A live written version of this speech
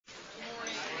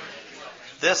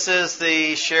This is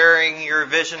the Sharing Your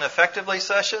Vision Effectively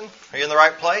session. Are you in the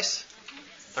right place?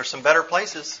 There's some better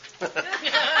places.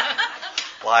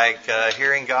 Like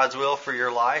hearing God's will for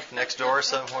your life next door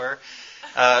somewhere.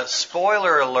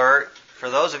 Spoiler alert,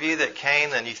 for those of you that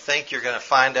came and you think you're going to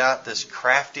find out this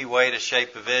crafty way to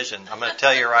shape a vision, I'm going to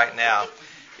tell you right now,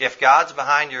 if God's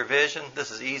behind your vision,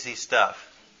 this is easy stuff.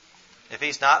 If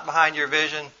He's not behind your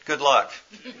vision, good luck.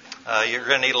 You're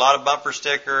going to need a lot of bumper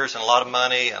stickers and a lot of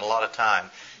money and a lot of time.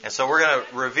 And so we're going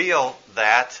to reveal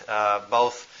that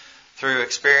both through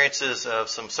experiences of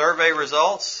some survey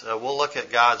results. We'll look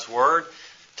at God's Word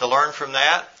to learn from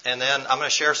that. And then I'm going to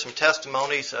share some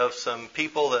testimonies of some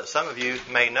people that some of you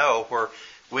may know where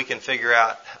we can figure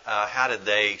out how did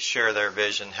they share their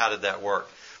vision, how did that work.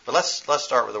 But let's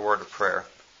start with a word of prayer.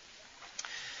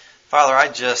 Father,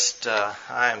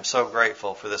 I am so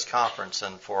grateful for this conference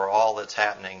and for all that's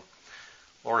happening.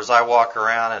 Lord, as I walk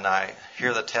around and I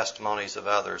hear the testimonies of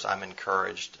others, I'm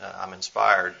encouraged, I'm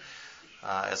inspired.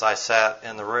 As I sat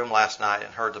in the room last night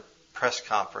and heard the press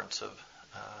conference of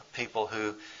people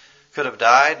who could have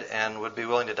died and would be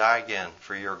willing to die again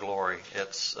for your glory,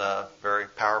 it's very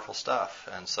powerful stuff.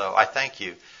 And so I thank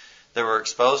you that we're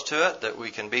exposed to it, that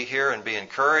we can be here and be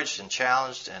encouraged and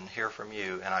challenged and hear from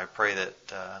you. And I pray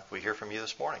that we hear from you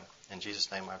this morning. In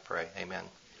Jesus' name I pray. Amen.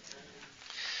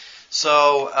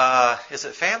 So, is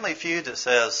it Family Feud that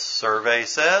says, Survey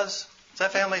Says? Is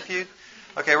that Family Feud?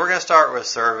 Okay, we're going to start with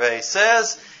Survey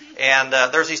Says. And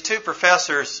there's these two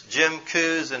professors, Jim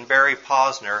Coos and Barry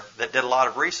Posner, that did a lot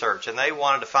of research. And they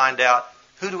wanted to find out,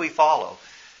 who do we follow?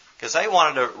 Because they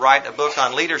wanted to write a book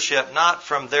on leadership, not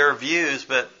from their views,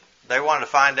 but they wanted to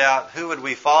find out who would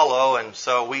we follow, and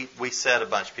so we said a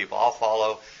bunch of people. I'll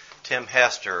follow Tim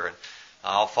Hester, and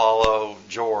I'll follow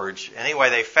George. Anyway,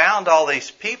 they found all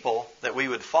these people that we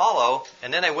would follow,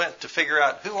 and then they went to figure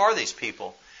out who are these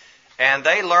people. And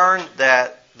they learned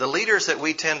that the leaders that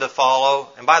we tend to follow,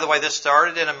 and by the way, this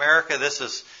started in America. This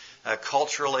is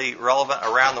culturally relevant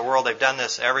around the world. They've done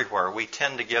this everywhere. We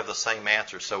tend to give the same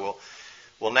answer. So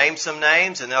We'll name some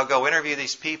names, and they'll go interview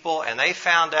these people, and they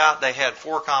found out they had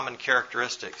 4 common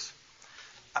characteristics.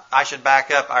 I should back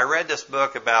up. I read this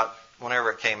book about whenever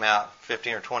it came out,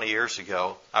 15 or 20 years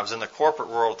ago. I was in the corporate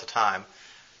world at the time.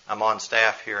 I'm on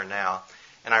staff here now.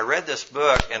 And I read this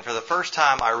book, and for the first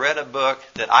time, I read a book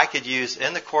that I could use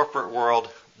in the corporate world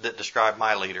that described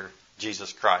my leader,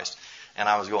 Jesus Christ. And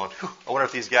I was going, I wonder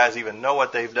if these guys even know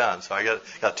what they've done. So I got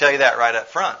to tell you that right up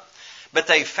front. But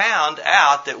they found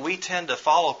out that we tend to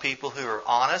follow people who are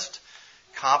honest,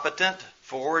 competent,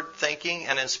 forward-thinking,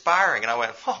 and inspiring. And I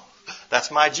went, that's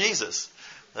my Jesus.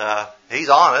 He's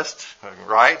honest,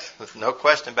 right? There's no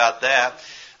question about that.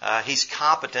 He's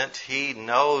competent. He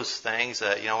knows things.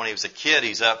 When he was a kid,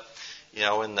 he's up,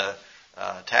 in the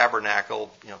tabernacle,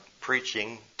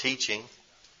 preaching, teaching.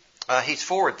 He's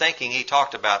forward-thinking. He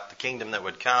talked about the kingdom that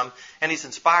would come. And he's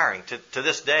inspiring. To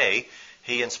this day,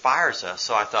 he inspires us.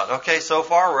 So I thought, okay, so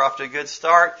far we're off to a good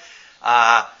start.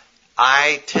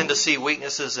 I tend to see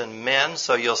weaknesses in men,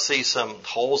 so you'll see some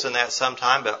holes in that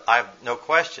sometime, but I have no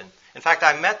question. In fact,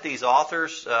 I met these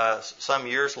authors some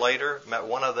years later, met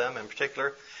one of them in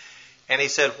particular, and he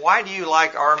said, why do you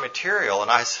like our material? And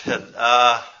I said,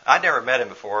 I'd never met him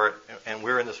before, and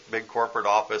we were in this big corporate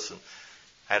office, and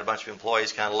I had a bunch of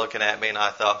employees kind of looking at me, and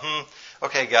I thought,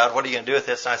 okay, God, what are you going to do with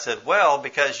this? And I said, well,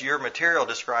 because your material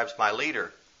describes my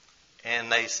leader.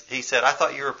 And he said, I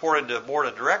thought you reported to a board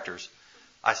of directors.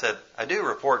 I said, I do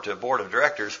report to a board of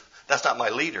directors. That's not my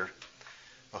leader.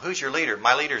 Well, who's your leader?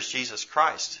 My leader is Jesus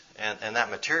Christ. And that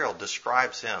material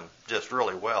describes him just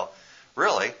really well.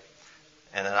 Really.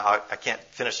 And then I can't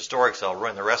finish the story because I'll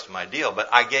ruin the rest of my deal. But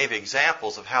I gave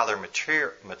examples of how their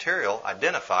material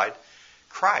identified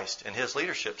Christ and his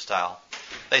leadership style.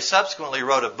 They subsequently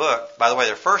wrote a book. By the way,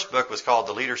 their first book was called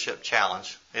The Leadership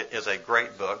Challenge. It is a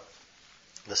great book.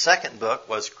 The second book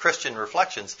was Christian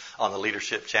Reflections on the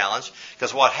Leadership Challenge.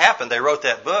 Because what happened, they wrote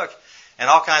that book, and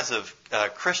all kinds of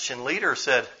Christian leaders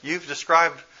said, you've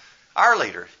described our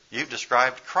leader. You've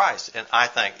described Christ. And I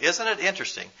think, isn't it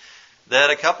interesting that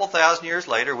a couple thousand years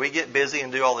later, we get busy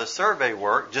and do all this survey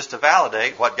work just to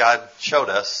validate what God showed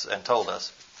us and told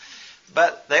us.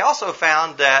 But they also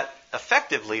found that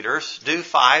effective leaders do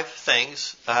 5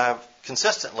 things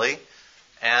consistently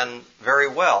and very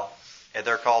well. And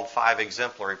they're called 5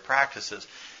 exemplary practices.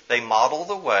 They model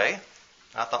the way.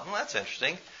 I thought, that's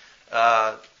interesting.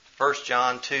 1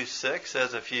 John 2:6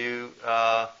 says, if you,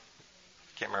 can't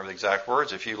remember the exact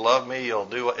words, if you love me, you'll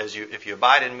do if you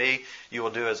abide in me, you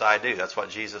will do as I do. That's what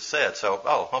Jesus said.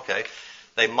 So, okay.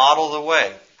 They model the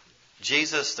way.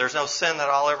 Jesus, there's no sin that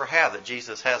I'll ever have that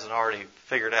Jesus hasn't already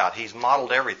figured out. He's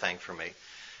modeled everything for me.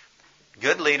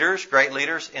 Good leaders, great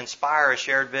leaders, inspire a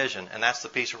shared vision, and that's the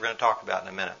piece we're going to talk about in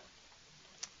a minute.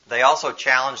 They also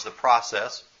challenge the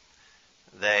process.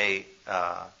 They,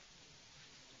 I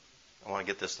want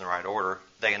to get this in the right order.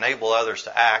 They enable others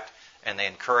to act, and they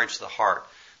encourage the heart.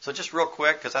 So just real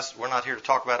quick, because we're not here to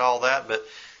talk about all that, but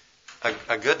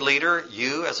a good leader,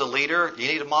 you as a leader, you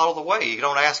need to model the way. You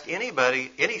don't ask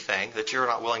anybody anything that you're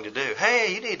not willing to do.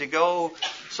 Hey, you need to go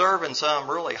serve in some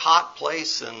really hot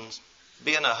place and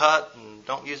be in a hut and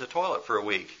don't use a toilet for a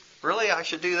week. Really? I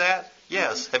should do that?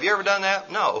 Yes. Have you ever done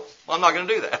that? No. Well, I'm not going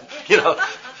to do that.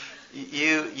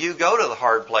 You go to the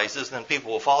hard places, then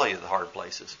people will follow you to the hard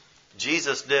places.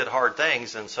 Jesus did hard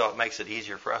things, and so it makes it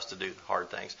easier for us to do hard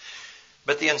things.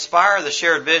 But the inspire, the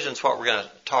shared vision is what we're going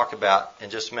to talk about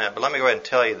in just a minute. But let me go ahead and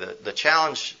tell you that the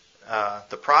challenge,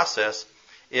 the process,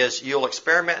 is you'll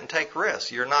experiment and take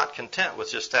risks. You're not content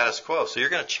with just status quo, so you're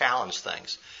going to challenge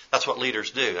things. That's what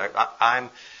leaders do. I'm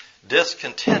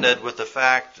discontented with the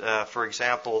fact, for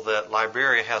example, that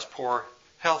Liberia has poor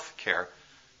health care.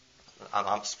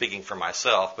 I'm speaking for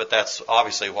myself, but that's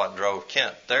obviously what drove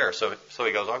Kent there. So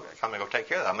he goes, I'm going to go take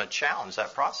care of that. I'm going to challenge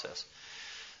that process.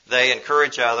 They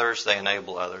encourage others. They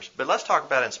enable others. But let's talk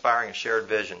about inspiring a shared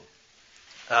vision.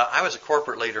 I was a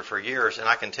corporate leader for years, and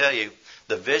I can tell you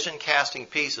the vision casting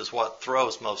piece is what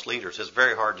throws most leaders. It's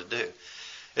very hard to do.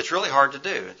 It's really hard to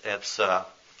do.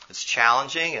 It's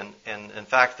challenging, and in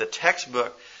fact, the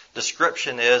textbook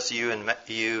description is you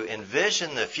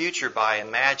envision the future by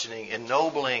imagining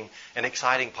ennobling and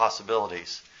exciting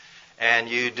possibilities. And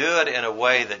you do it in a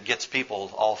way that gets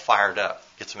people all fired up,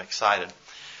 gets them excited.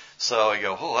 So you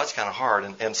go, oh, that's kind of hard.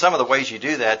 And some of the ways you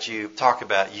do that, you talk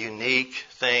about unique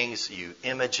things, you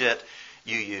image it,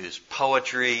 you use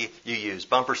poetry, you use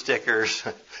bumper stickers,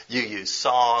 you use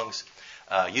songs,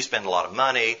 you spend a lot of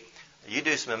money. You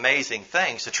do some amazing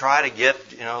things to try to get,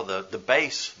 the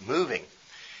base moving.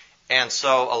 And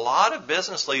so a lot of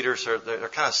business leaders they're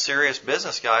kind of serious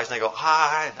business guys, and they go,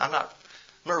 I'm not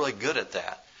really good at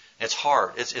that. It's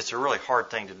hard. It's a really hard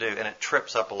thing to do, and it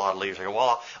trips up a lot of leaders. They go,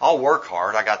 well, I'll work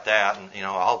hard. I got that, and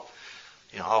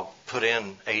I'll put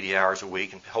in 80 hours a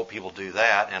week and hope people do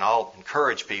that, and I'll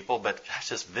encourage people. But that's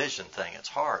this vision thing. It's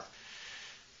hard.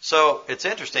 So it's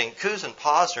interesting. Coos and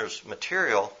Posner's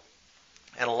material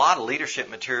and a lot of leadership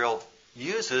material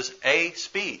uses a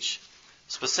speech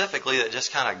specifically that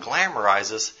just kind of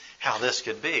glamorizes how this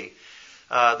could be.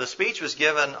 The speech was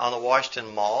given on the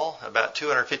Washington Mall. About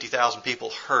 250,000 people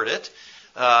heard it.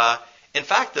 In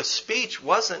fact, the speech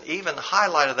wasn't even the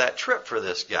highlight of that trip for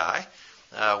this guy,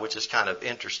 which is kind of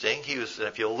interesting.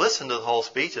 If you listen to the whole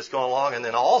speech, it's going along, and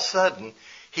then all of a sudden,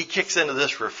 he kicks into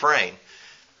this refrain.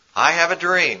 I have a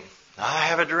dream. I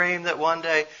have a dream that one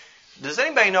day... Does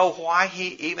anybody know why he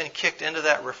even kicked into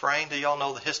that refrain? Do y'all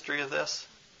know the history of this?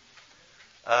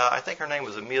 I think her name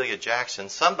was Amelia Jackson.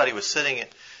 Somebody was sitting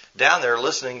down there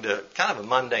listening to kind of a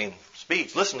mundane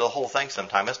speech. Listen to the whole thing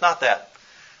sometime. It's not that.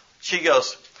 She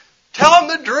goes, tell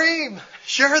him the dream.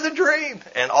 Share the dream.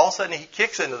 And all of a sudden he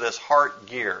kicks into this heart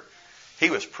gear.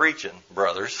 He was preaching,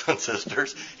 brothers and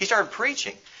sisters. He started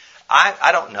preaching.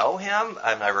 I don't know him.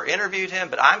 I've never interviewed him,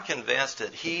 but I'm convinced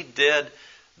that he did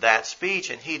that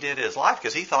speech and he did his life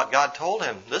because he thought God told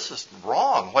him, this is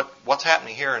wrong. What's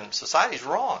happening here in society is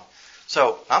wrong.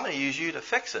 So I'm going to use you to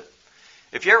fix it.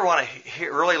 If you ever want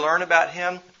to really learn about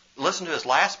him, listen to his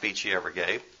last speech he ever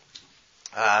gave.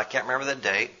 I can't remember the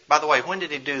date. By the way, when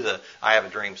did he do the I Have a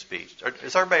Dream speech?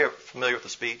 Is everybody familiar with the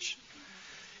speech?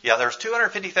 Yeah, there's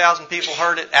 250,000 people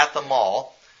heard it at the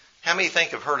mall. How many think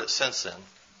have heard it since then?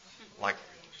 Like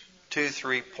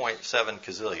 3.7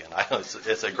 gazillion. I know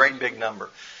it's a great big number.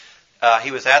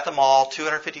 He was at the mall.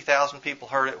 250,000 people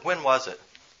heard it. When was it?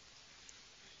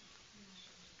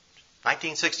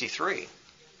 1963.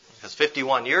 It's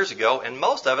 51 years ago, and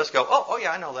most of us go, oh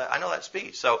yeah, I know that. I know that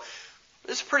speech. So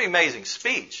it's a pretty amazing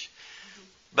speech.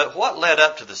 But what led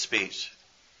up to the speech?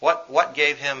 What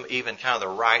gave him even kind of the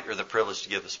right or the privilege to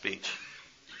give the speech?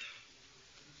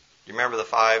 Do you remember the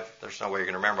 5? There's no way you're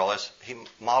going to remember all this. He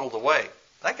modeled the way.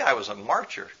 That guy was a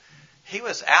marcher. He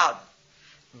was out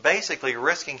basically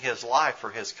risking his life for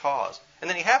his cause. And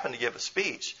then he happened to give a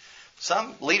speech.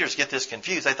 Some leaders get this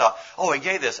confused. They thought, he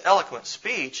gave this eloquent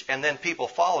speech and then people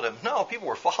followed him. No, people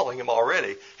were following him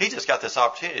already. He just got this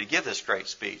opportunity to give this great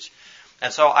speech.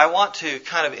 And so I want to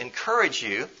kind of encourage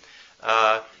you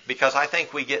because I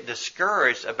think we get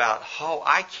discouraged about,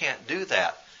 I can't do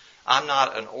that. I'm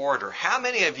not an orator. How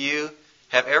many of you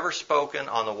have ever spoken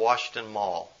on the Washington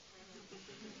Mall?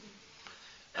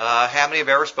 How many have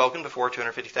ever spoken before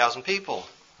 250,000 people?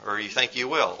 or you think you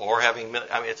will, or having,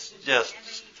 it's just,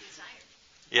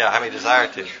 having a desire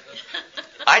to.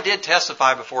 I did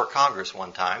testify before Congress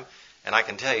one time, and I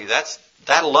can tell you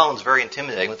that alone is very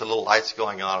intimidating with the little lights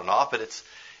going on and off, but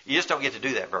you just don't get to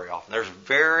do that very often. There's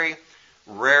very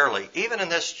rarely, even in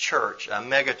this church, a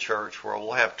mega church where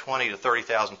we'll have 20 to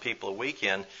 30,000 people a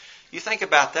weekend, you think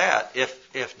about that.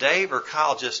 If Dave or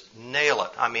Kyle just nail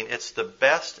it, it's the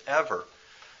best ever.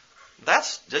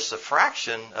 That's just a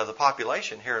fraction of the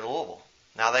population here in Louisville.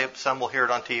 Now, some will hear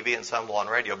it on TV and some will on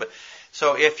radio. But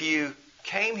so if you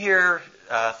came here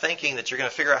thinking that you're going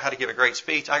to figure out how to give a great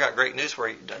speech, I got great news for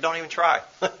you. Don't even try.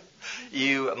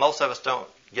 Most of us don't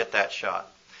get that shot.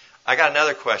 I got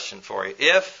another question for you.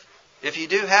 If you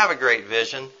do have a great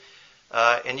vision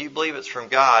and you believe it's from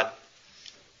God,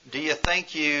 do you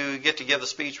think you get to give the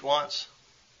speech once?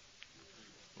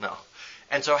 No.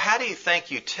 And so how do you think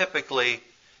you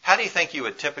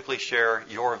would typically share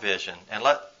your vision? And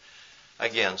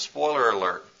again, spoiler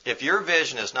alert, if your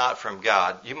vision is not from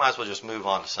God, you might as well just move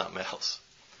on to something else.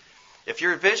 If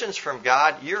your vision's from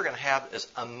God, you're going to have this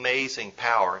amazing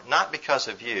power, not because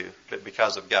of you, but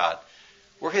because of God.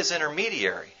 We're His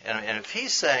intermediary. And if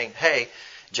He's saying, hey,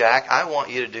 Jack, I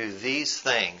want you to do these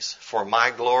things for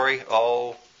my glory,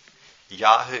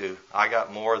 Yahoo, I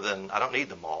don't need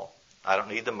them all. I don't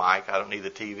need the mic. I don't need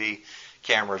the TV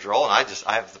cameras rolling.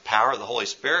 I have the power of the Holy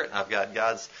Spirit, and I've got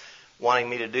God's wanting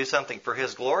me to do something for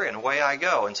His glory, and away I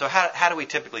go. And so how do we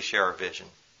typically share our vision?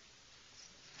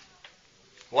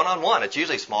 One-on-one. It's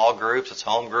usually small groups. It's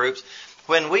home groups.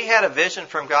 When we had a vision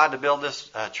from God to build this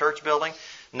church building,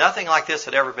 nothing like this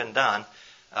had ever been done.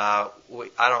 I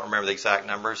don't remember the exact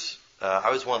numbers.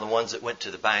 I was one of the ones that went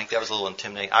to the bank. That was a little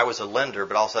intimidating. I was a lender,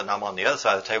 but all of a sudden I'm on the other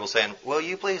side of the table saying, will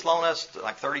you please loan us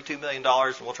like $32 million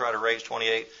and we'll try to raise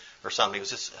 28 or something. It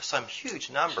was just some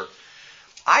huge number.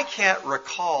 I can't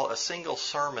recall a single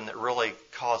sermon that really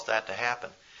caused that to happen.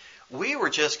 We were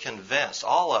just convinced,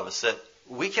 all of us, that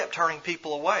we kept turning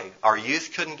people away. Our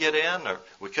youth couldn't get in, or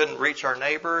we couldn't reach our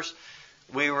neighbors.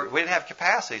 We didn't have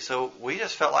capacity, so we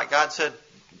just felt like God said,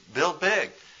 build big.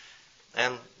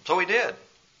 And so we did.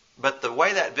 But the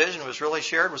way that vision was really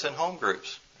shared was in home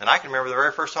groups. And I can remember the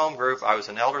very first home group. I was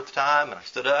an elder at the time, and I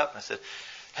stood up and I said,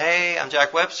 hey, I'm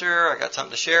Jack Webster. I got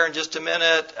something to share in just a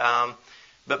minute.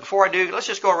 But before I do, let's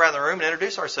just go around the room and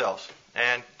introduce ourselves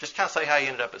and just kind of say how you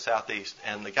ended up at Southeast.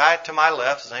 And the guy to my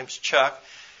left, his name's Chuck.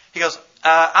 He goes,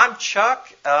 I'm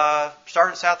Chuck.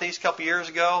 Started at Southeast a couple years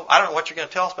ago. I don't know what you're going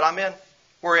to tell us, but I'm in.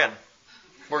 We're in.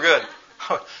 We're good.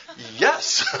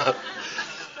 Yes.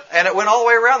 And it went all the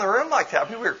way around the room like that.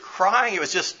 We were crying.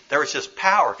 There was just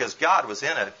power because God was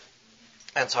in it.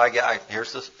 And so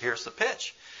here's the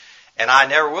pitch. And I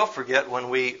never will forget when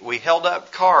we held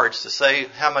up cards to say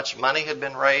how much money had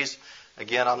been raised.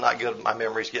 Again, I'm not good. My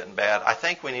memory's getting bad. I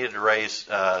think we needed to raise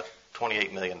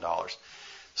 $28 million.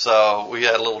 So we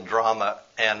had a little drama.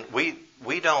 And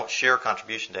we don't share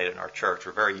contribution data in our church.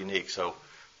 We're very unique. So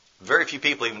very few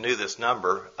people even knew this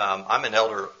number. I'm an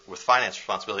elder with finance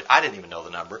responsibility. I didn't even know the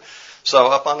number. So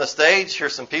up on the stage,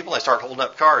 here's some people. They start holding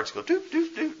up cards. Go, doop,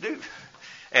 doop, doop, doop.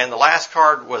 And the last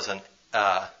card was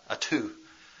a 2.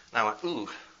 And I went, ooh,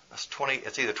 that's 20.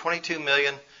 It's either 22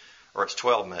 million or it's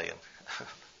 12 million.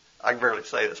 I can barely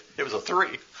say this. It was a 3.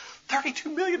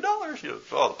 $32 million.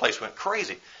 The place went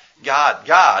crazy.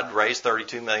 God raised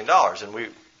 $32 million,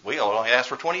 and we only asked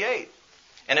for 28.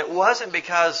 And it wasn't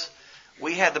because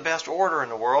we had the best order in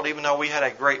the world, even though we had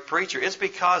a great preacher. It's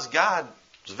because God's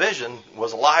vision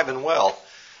was alive and well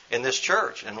in this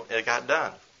church, and it got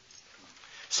done.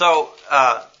 So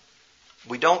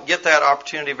we don't get that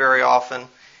opportunity very often.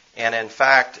 And in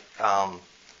fact,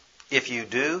 if you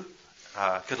do,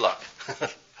 good luck.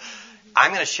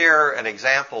 I'm going to share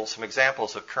some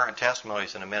examples of current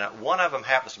testimonies in a minute. One of them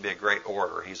happens to be a great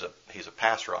orator. He's a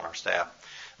pastor on our staff.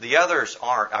 The others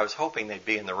aren't. I was hoping they'd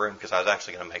be in the room because I was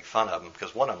actually going to make fun of them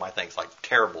because one of them I think is like a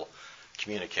terrible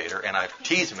communicator, and I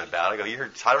tease him about it. I go,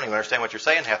 I don't even understand what you're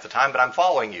saying half the time, but I'm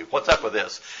following you. What's up with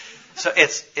this? So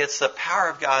it's the power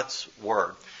of God's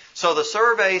Word. So the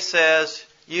survey says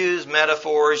use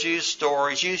metaphors, use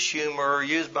stories, use humor,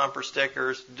 use bumper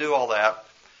stickers, do all that.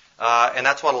 And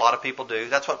that's what a lot of people do.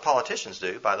 That's what politicians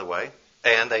do, by the way.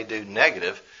 And they do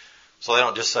negative. So they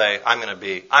don't just say,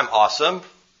 I'm awesome.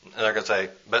 And they're going to say,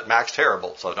 but Mac's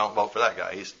terrible, so don't vote for that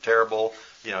guy. He's terrible.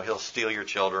 He'll steal your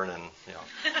children. And,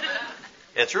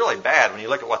 it's really bad when you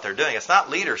look at what they're doing. It's not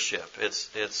leadership.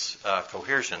 It's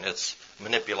coercion. It's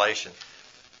manipulation.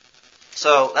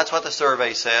 So that's what the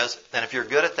survey says. And if you're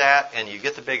good at that and you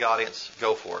get the big audience,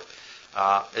 go for it.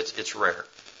 It's rare.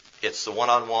 It's the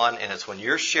one-on-one, and it's when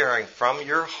you're sharing from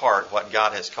your heart what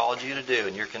God has called you to do,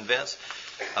 and you're convinced.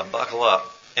 Buckle up.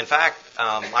 In fact,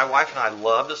 my wife and I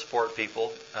love to support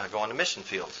people going to mission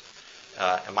fields.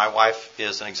 And my wife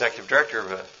is an executive director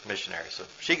of a missionary, so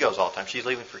she goes all the time. She's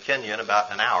leaving for Kenya in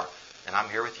about an hour, and I'm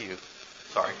here with you.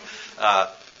 Sorry.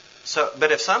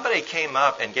 But if somebody came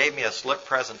up and gave me a slick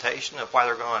presentation of why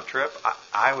they're going on a trip,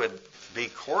 I would be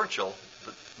cordial,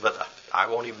 but I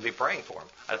won't even be praying for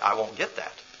them. I won't get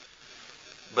that.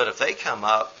 But if they come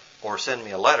up or send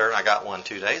me a letter, and I got one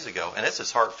 2 days ago, and it's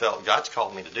as heartfelt, God's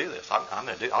called me to do this. I'm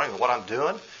going to do. I don't even know what I'm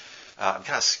doing. I'm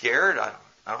kind of scared. I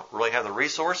don't really have the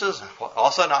resources.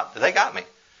 Also, they got me.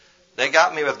 They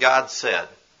got me with God said.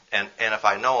 And if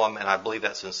I know them and I believe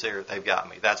that's sincere, they've got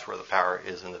me. That's where the power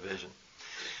is in the vision.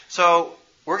 So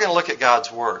we're going to look at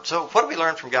God's Word. So what do we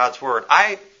learn from God's Word?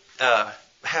 I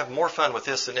have more fun with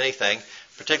this than anything,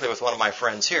 particularly with one of my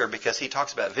friends here, because he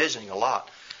talks about visioning a lot.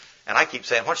 And I keep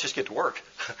saying, why don't you just get to work?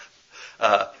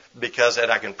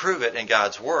 And I can prove it in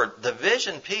God's Word. The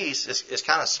vision piece is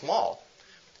kind of small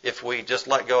if we just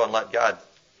let go and let God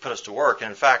put us to work. And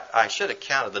in fact, I should have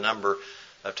counted the number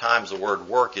of times the word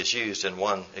work is used in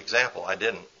one example. I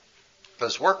didn't. But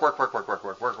it's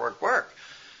work.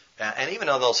 And even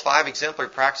on those 5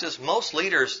 exemplary practices, most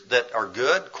leaders that are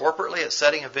good corporately at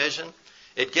setting a vision,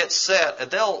 it gets set,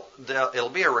 and it'll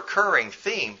be a recurring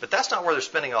theme, but that's not where they're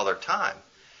spending all their time.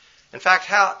 In fact,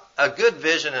 a good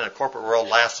vision in a corporate world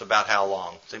lasts about how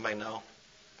long? Does anybody know?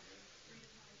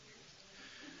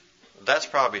 That's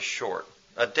probably short.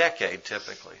 A decade,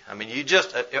 typically. I mean,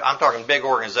 I'm talking big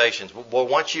organizations. Well,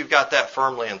 once you've got that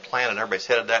firmly in plan and everybody's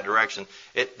headed that direction,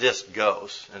 it just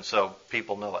goes. And so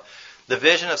people know it. The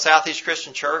vision of Southeast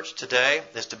Christian Church today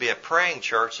is to be a praying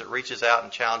church that reaches out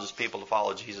and challenges people to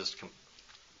follow Jesus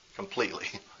completely.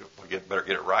 We better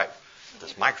get it right.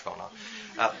 This microphone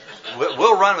on.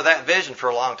 We'll run with that vision for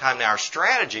a long time. Now, our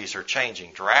strategies are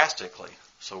changing drastically.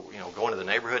 So, going to the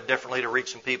neighborhood differently to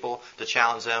reach some people, to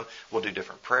challenge them. We'll do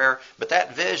different prayer. But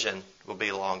that vision will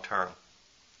be long term.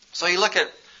 So you look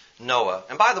at Noah.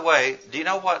 And by the way, do you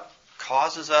know what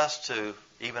causes us to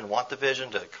even want the vision,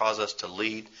 to cause us to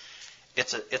lead?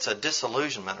 It's a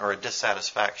disillusionment or a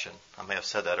dissatisfaction. I may have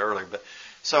said that earlier. But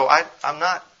so I'm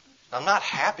not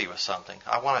happy with something.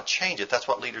 I want to change it. That's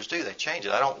what leaders do. They change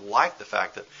it. I don't like the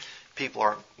fact that people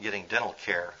aren't getting dental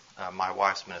care. My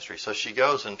wife's ministry. So she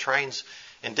goes and trains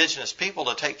indigenous people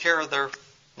to take care of their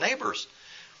neighbors.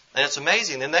 And it's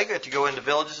amazing. Then they get to go into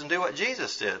villages and do what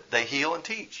Jesus did. They heal and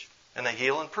teach. And they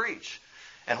heal and preach.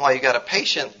 And while you got a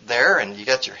patient there and you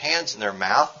got your hands in their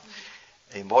mouth,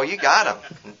 and boy, you got them.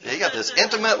 You got this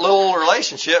intimate little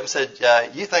relationship and said,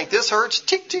 you think this hurts?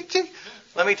 Tick, tick, tick.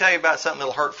 Let me tell you about something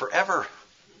that'll hurt forever.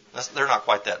 They're not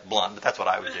quite that blunt, but that's what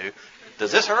I would do.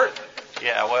 Does this hurt?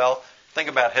 Yeah, well, think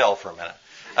about hell for a minute.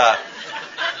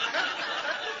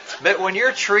 But when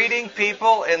you're treating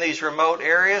people in these remote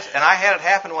areas, and I had it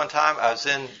happen one time, I was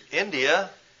in India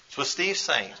with Steve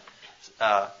Saint,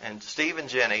 and Steve and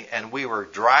Jenny, and we were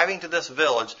driving to this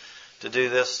village to do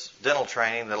this dental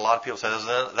training that a lot of people say,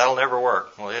 that'll never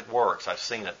work. Well, it works. I've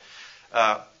seen it.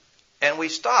 And we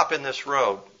stop in this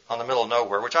road on the middle of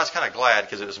nowhere, which I was kind of glad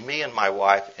because it was me and my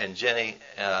wife and Jenny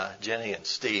and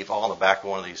Steve all in the back of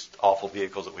one of these awful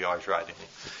vehicles that we always ride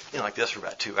in, like this for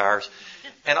about 2 hours.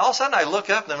 And all of a sudden I look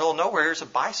up in the middle of nowhere, there's a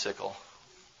bicycle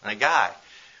and a guy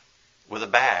with a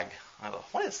bag. I go,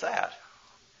 what is that?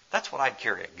 That's what I'd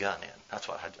carry a gun in. That's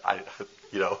what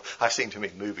I've seen too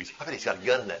many movies. I bet he's got a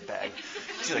gun in that bag.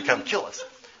 He's going to come kill us.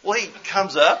 Well, he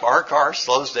comes up, our car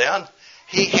slows down.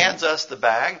 He hands us the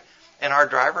bag, and our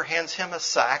driver hands him a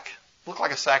sack. Looked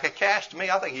like a sack of cash to me.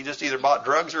 I think he just either bought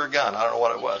drugs or a gun. I don't know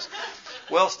what it was.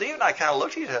 Well, Steve and I kind of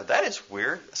looked at each other. That is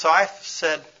weird. So I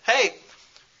said, hey,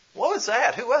 what was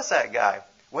that? Who was that guy?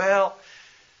 Well,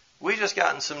 we just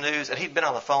gotten some news, and he'd been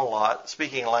on the phone a lot,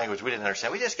 speaking a language we didn't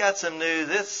understand. We just got some news.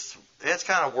 It's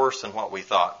kind of worse than what we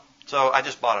thought. So I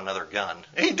just bought another gun.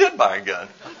 He did buy a gun.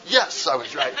 Yes, I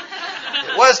was right.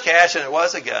 It was cash and it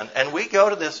was a gun. And we go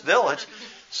to this village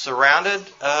surrounded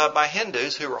by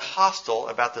Hindus who were hostile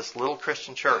about this little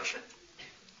Christian church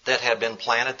that had been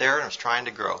planted there and was trying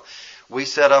to grow. We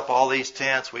set up all these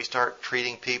tents. We start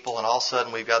treating people, and all of a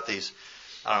sudden we've got these,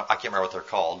 I can't remember what they're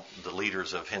called, the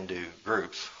leaders of Hindu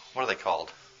groups. What are they called?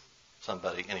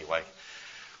 Somebody, anyway.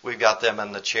 We've got them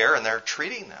in the chair, and they're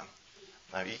treating them.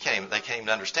 Now, they can't even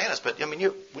understand us, but I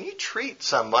mean, when you treat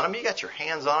someone, you got your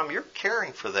hands on them, you're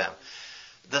caring for them.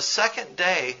 The second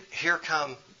day, here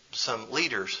come some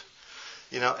leaders,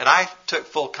 and I taught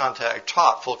full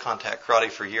contact karate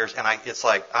for years, and it's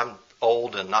like I'm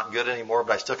old and not good anymore,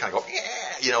 but I still kind of go,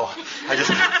 yeah, I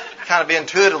just kind of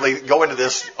intuitively go into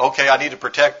this, okay, I need to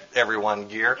protect everyone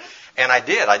gear. And I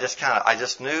did. I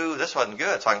just knew this wasn't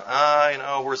good. So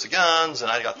I'm, where's the guns?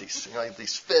 And I got these,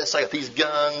 these fists. I got these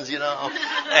guns,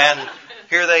 And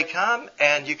here they come,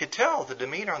 and you could tell the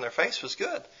demeanor on their face was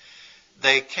good.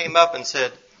 They came up and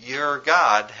said, your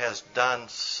God has done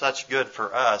such good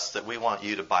for us that we want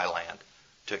you to buy land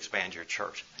to expand your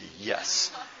church.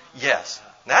 Yes.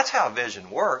 That's how vision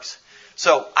works.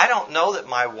 So I don't know that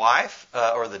my wife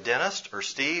or the dentist or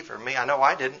Steve or me, I know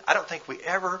I didn't. I don't think we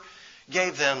ever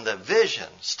gave them the vision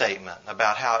statement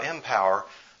about how Empower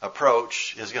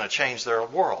approach is going to change their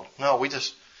world. No, we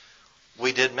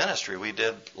did ministry. We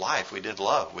did life. We did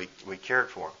love. We cared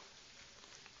for them.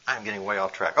 I'm getting way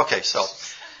off track. Okay, so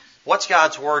what's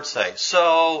God's Word say?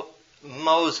 So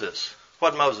Moses,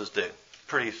 what did Moses do?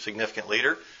 Pretty significant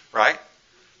leader, right?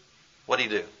 What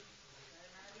did he do?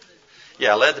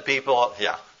 Yeah, led the people out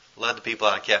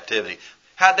of captivity.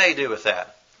 How'd they do with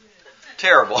that?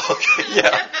 Terrible. Okay,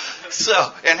 yeah.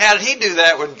 So, and how did he do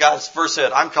that when God first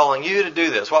said, I'm calling you to do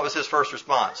this? What was his first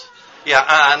response?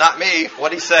 Yeah, not me. What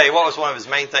did he say? What was one of his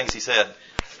main things he said?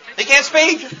 He can't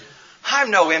speak.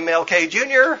 I'm no MLK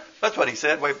Jr. That's what he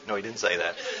said. Wait, no, he didn't say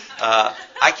that.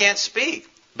 I can't speak.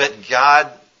 But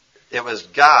God, it was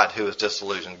God who was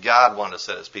disillusioned. God wanted to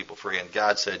set his people free, and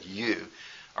God said, you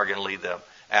are going to lead them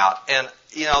out. And,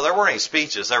 there weren't any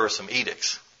speeches. There were some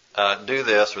edicts. Do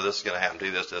this, or this is going to happen.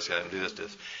 Do this, this, do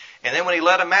this. And then when he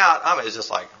let them out, it's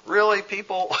just like, really,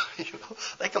 people?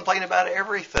 They complain about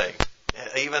everything.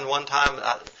 Even one time,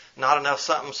 not enough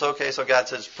something, so God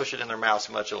says, push it in their mouth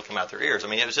so much it'll come out their ears.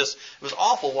 It was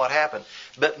awful what happened.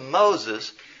 But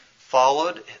Moses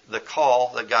followed the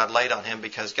call that God laid on him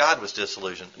because God was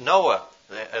disillusioned. Noah,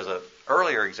 as an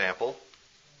earlier example,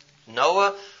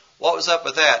 Noah, what was up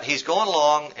with that? He's going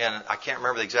along, and I can't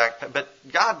remember the exact, but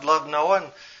God loved Noah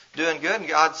and doing good, and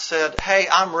God said, hey,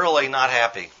 I'm really not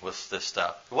happy with this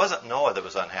stuff. It wasn't Noah that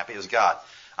was unhappy, it was God.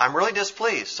 I'm really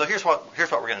displeased. So here's what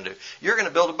we're going to do. You're going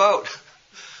to build a boat.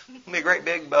 It'll be a great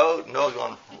big boat. And Noah's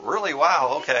going, really?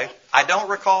 Wow, okay. I don't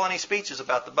recall any speeches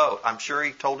about the boat. I'm sure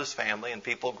he told his family, and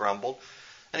people grumbled.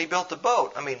 And he built the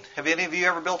boat. Have any of you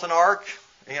ever built an ark,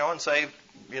 and saved,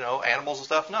 animals and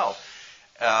stuff? No.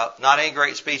 Not any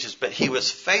great speeches, but he was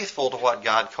faithful to what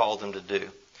God called him to do.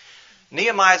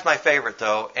 Nehemiah is my favorite,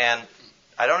 though, and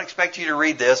I don't expect you to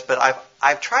read this, but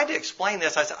I've tried to explain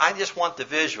this. I said, I just want the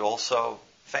visual, so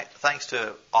thanks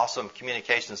to awesome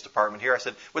communications department here, I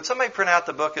said, would somebody print out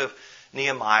the book of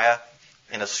Nehemiah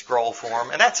in a scroll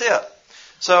form? And that's it.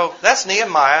 So that's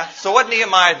Nehemiah. So what did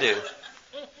Nehemiah do?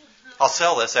 I'll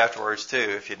sell this afterwards, too,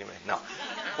 if you need me. No.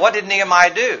 What did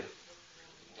Nehemiah do?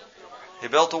 He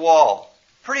built a wall.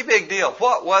 Pretty big deal.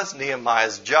 What was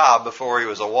Nehemiah's job before he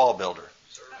was a wall builder?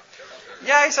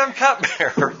 Yeah, he's some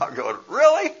cupbearer. I'm going,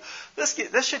 really?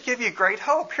 This should give you great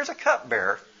hope. Here's a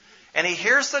cupbearer. And he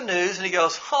hears the news and he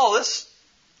goes, oh, this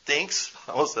stinks.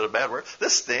 I almost said a bad word.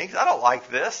 This stinks. I don't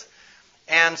like this.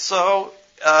 And so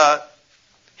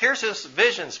here's his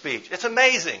vision speech. It's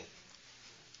amazing.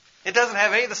 It doesn't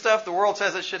have any of the stuff the world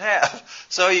says it should have.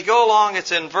 So you go along.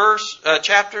 It's in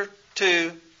chapter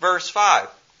 2, verse 5.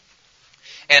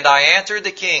 And I answered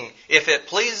the king, if it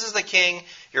pleases the king,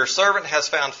 your servant has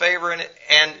found favor in it,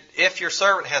 and if your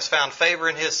servant has found favor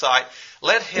in his sight,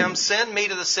 let him send me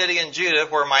to the city in Judah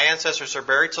where my ancestors are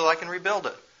buried so I can rebuild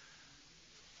it.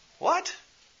 What?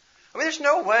 There's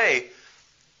no way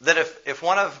that if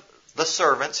one of the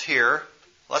servants here,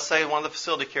 let's say one of the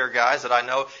facility care guys that I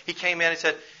know, he came in and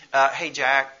said, hey,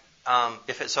 Jack,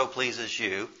 if it so pleases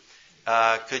you,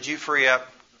 could you free up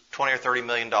 $20 or $30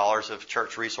 million of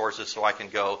church resources so I can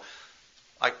go?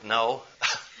 Like, no.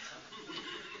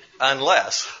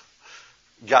 Unless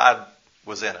God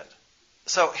was in it.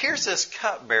 So here's this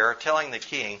cupbearer telling the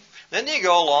king. Then you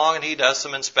go along and he does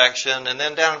some inspection. And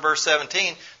then down in verse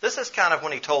 17, this is kind of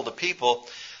when he told the people,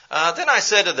 then I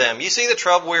said to them, you see the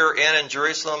trouble we are in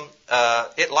Jerusalem?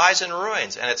 It lies in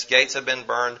ruins, and its gates have been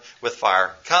burned with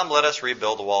fire. Come, let us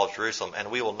rebuild the wall of Jerusalem, and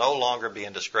we will no longer be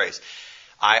in disgrace.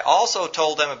 I also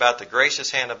told them about the gracious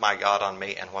hand of my God on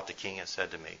me and what the king has said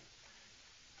to me.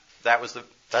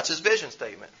 That's his vision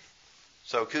statement.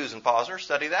 So Coos and Posner,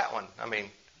 study that one.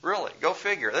 Really, go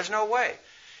figure. There's no way.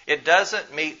 It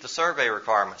doesn't meet the survey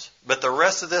requirements. But the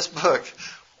rest of this book,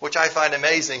 which I find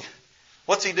amazing,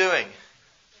 what's he doing?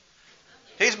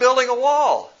 He's building a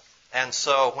wall. And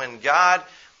so when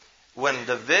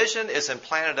the vision is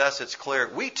implanted in us, it's clear.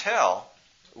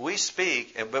 We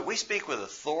speak, but we speak with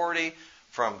authority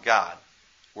from God.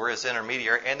 We're his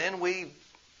intermediary, and then we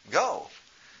go.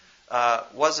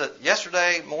 Was it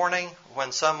yesterday morning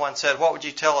when someone said, what would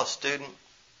you tell a student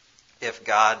if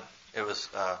God, was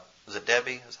it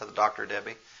Debbie? Is that the Dr.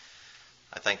 Debbie?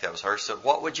 I think that was her. She said,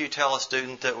 what would you tell a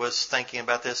student that was thinking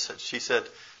about this? She said,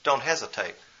 don't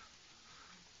hesitate.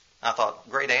 I thought,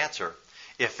 great answer.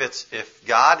 If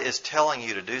God is telling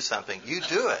you to do something, you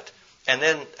do it. And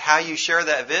then how you share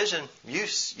that vision, you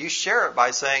share it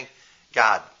by saying,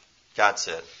 God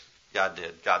said, God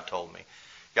did, God told me,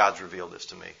 God's revealed this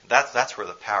to me. That's where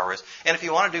the power is. And if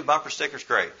you want to do bumper stickers,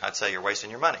 great. I'd say you're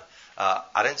wasting your money.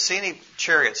 I didn't see any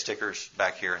chariot stickers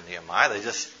back here in Nehemiah.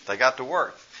 They got to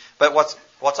work. But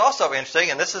what's also interesting,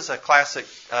 and this is a classic.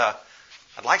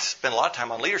 I'd like to spend a lot of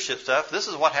time on leadership stuff. This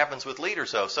is what happens with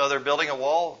leaders, though. So they're building a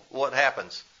wall. What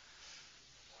happens?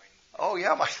 Oh,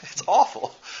 yeah, it's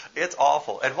awful. It's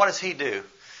awful. And what does he do?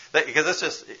 Because it's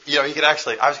just, you could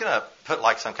actually, I was going to put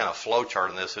like some kind of flow chart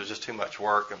on this. It was just too much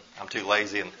work. I'm too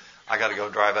lazy, and I got to go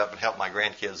drive up and help my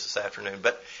grandkids this afternoon.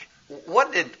 But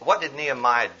what did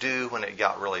Nehemiah do when it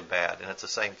got really bad? And it's the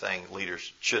same thing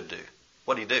leaders should do.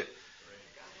 What did he do?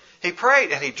 He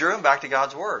prayed, and he drew them back to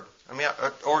God's Word. I mean,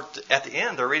 or at the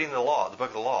end, they're reading the law, the book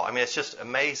of the law. I mean, it's just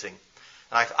amazing.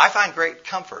 And I find great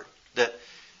comfort that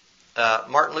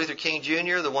Martin Luther King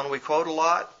Jr., the one we quote a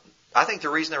lot, I think the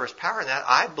reason there was power in that,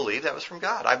 I believe that was from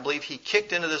God. I believe he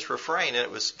kicked into this refrain, and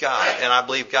it was God. And I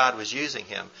believe God was using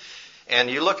him. And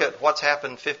you look at what's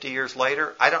happened 50 years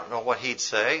later, I don't know what he'd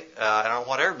say. I don't know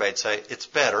what everybody'd say. It's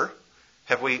better.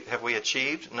 Have we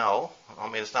achieved? No. I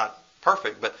mean, it's not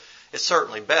perfect, but it's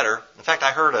certainly better. In fact,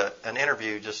 I heard an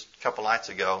interview just a couple nights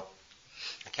ago.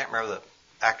 I can't remember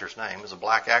the actor's name. It was a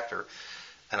black actor.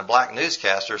 And a black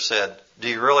newscaster said, do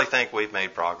you really think we've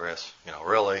made progress?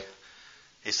 Really?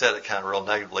 He said it kind of real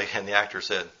negatively. And the actor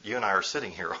said, you and I are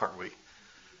sitting here, aren't we?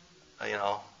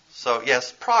 So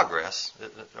yes, progress.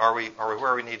 Are we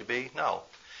where we need to be? No.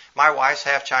 My wife's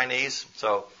half Chinese,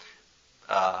 so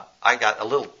I got a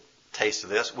little taste of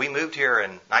this. We moved here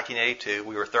in 1982.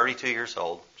 We were 32 years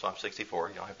old, so I'm 64.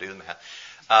 You don't have to do the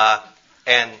math.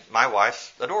 And my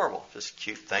wife's adorable, just a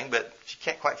cute thing, but she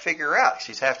can't quite figure her out.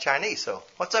 She's half Chinese, so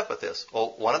what's up with this?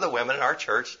 Well, one of the women in our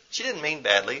church, she didn't mean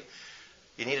badly.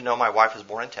 You need to know my wife was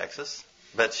born in Texas,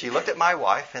 but she looked at my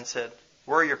wife and said,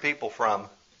 where are your people from?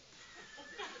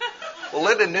 Well,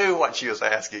 Linda knew what she was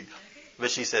asking, but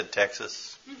she said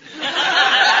Texas.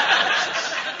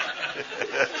 Texas.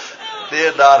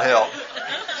 Did not help.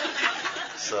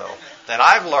 So, and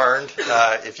I've learned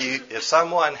if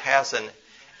someone has an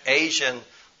Asian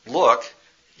look,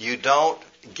 you don't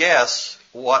guess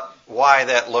why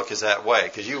that look is that way,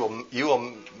 because you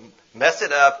will mess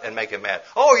it up and make it mad.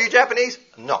 Oh, are you Japanese?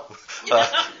 No.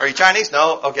 Are you Chinese?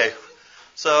 No. Okay.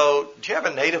 So, do you have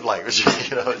a native language? You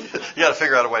got to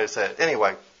figure out a way to say it.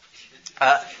 Anyway,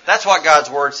 that's what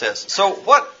God's Word says. So,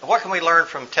 what can we learn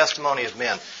from testimony of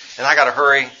men? And I got to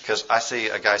hurry because I see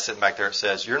a guy sitting back there that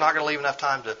says, "You're not going to leave enough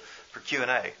time for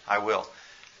Q&A." I will.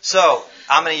 So,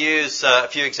 I'm going to use a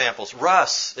few examples.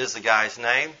 Russ is the guy's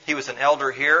name. He was an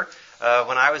elder here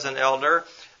when I was an elder.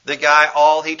 The guy,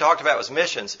 all he talked about was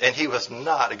missions, and he was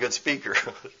not a good speaker.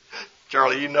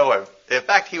 Charlie, you know him. In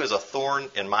fact, he was a thorn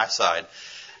in my side.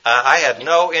 I had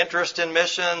no interest in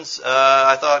missions.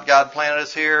 I thought God planted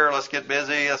us here. Let's get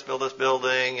busy. Let's build this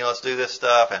building. Let's do this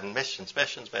stuff. And missions.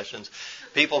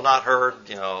 People not heard.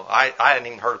 I hadn't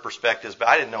even heard of perspectives, but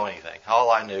I didn't know anything.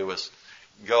 All I knew was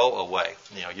go away.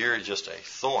 You're just a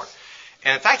thorn.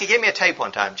 And in fact, he gave me a tape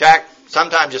one time. Jack,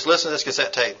 sometime just listen to this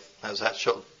cassette tape. That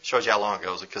shows you how long ago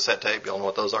it was a cassette tape. You all know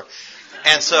what those are.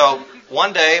 And so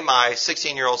one day, my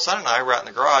 16-year-old son and I were out in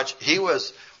the garage. He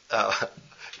was,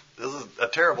 this is a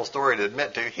terrible story to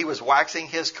admit to. He was waxing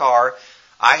his car.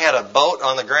 I had a boat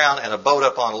on the ground and a boat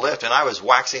up on a lift, and I was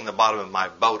waxing the bottom of my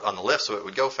boat on the lift so it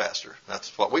would go faster.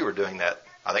 That's what we were doing that.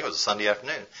 I think it was a Sunday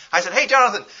afternoon. I said, hey,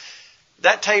 Jonathan,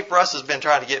 that tape Russ has been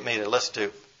trying to get me to listen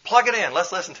to. Plug it in.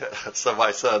 Let's listen to it. So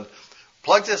my son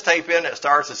plugs this tape in. It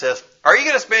starts. It says, are you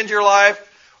going to spend your life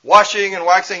washing and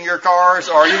waxing your cars,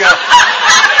 or are you going to...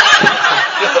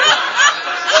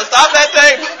 Stop that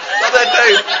tape. Stop that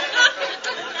tape.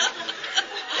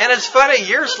 And it's funny,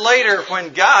 years later,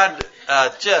 when God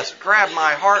just grabbed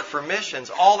my heart for missions,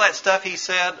 all that stuff he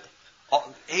said,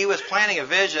 he was planning a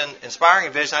vision, inspiring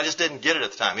a vision. I just didn't get it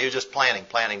at the time. He was just planning.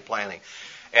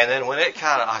 And then when it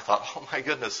kind of, I thought, oh my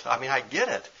goodness, I get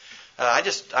it.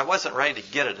 I wasn't ready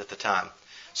to get it at the time.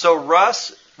 So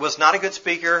Russ was not a good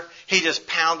speaker. He just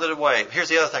pounded away. Here's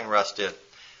the other thing Russ did.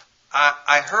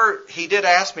 I heard he did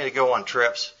ask me to go on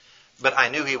trips, but I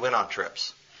knew he went on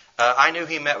trips. I knew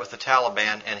he met with the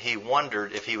Taliban, and he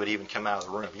wondered if he would even come out of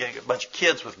the room. You get a bunch of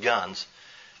kids with guns,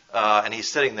 and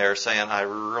he's sitting there saying, I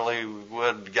really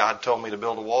would. God told me to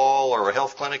build a wall or a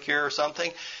health clinic here or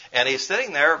something. And he's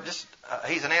sitting there,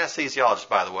 he's an anesthesiologist,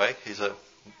 by the way. He's a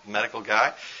medical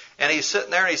guy. And he's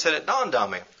sitting there, and he said, it dawned on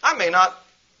me, I may not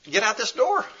get out this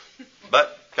door,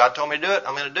 but God told me to do it,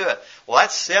 I'm going to do it. Well,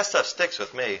 that stuff sticks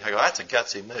with me. I go, that's a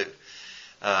gutsy move.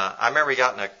 I remember he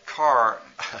got in a car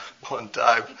one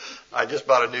time. I just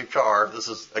bought a new car. This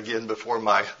is, again, before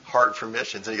my heart for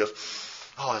missions. And he goes,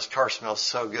 oh, this car smells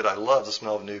so good. I love the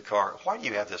smell of a new car. Why do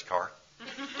you have this car?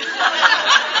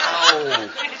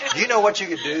 Oh, do you know what you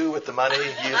could do with the money you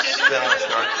spent on this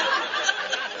car?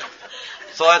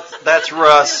 So that's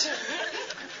Russ.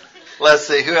 Let's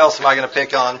see, who else am I going to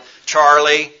pick on?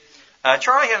 Charlie.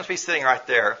 Charlie happens to be sitting right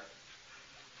there.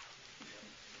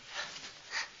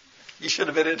 You should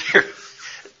have been in here.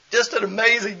 Just an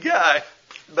amazing guy.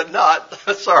 But not,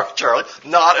 sorry, Charlie,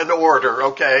 not an orator,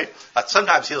 okay?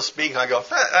 Sometimes he'll speak and I go,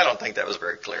 I don't think that was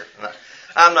very clear.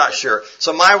 I'm not sure.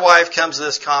 So my wife comes to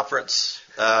this conference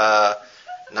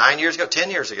 10 years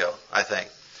ago, I think.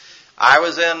 I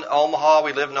was in Omaha.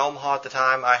 We lived in Omaha at the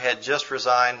time. I had just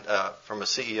resigned from a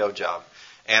CEO job.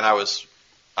 And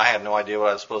I had no idea what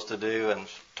I was supposed to do and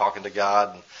talking to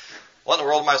God and what in the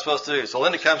world am I supposed to do? So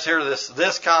Linda comes here to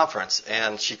this conference,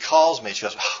 and she calls me. She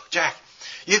goes, oh, Jack,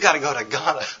 you got to go to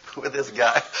Ghana with this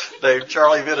guy named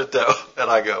Charlie Vinito. And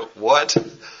I go, what?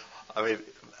 I mean,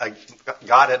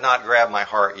 God had not grabbed my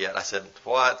heart yet. I said,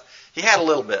 what? He had a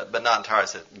little bit, but not entirely. I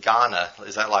said, Ghana,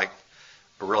 is that like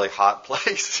a really hot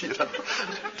place? You know,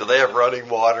 do they have running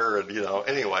water? And,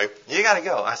 anyway, you got to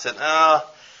go. I said,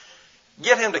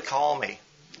 get him to call me.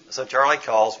 So Charlie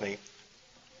calls me.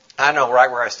 I know right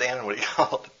where I stand when he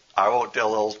called. I won't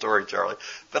tell the whole story, Charlie.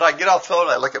 But I get off the phone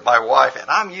and I look at my wife, and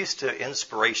I'm used to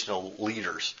inspirational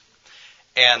leaders.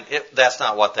 And that's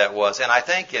not what that was. And I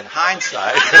think in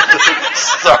hindsight,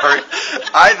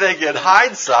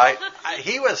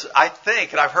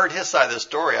 and I've heard his side of the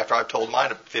story after I've told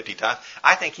mine 50 times,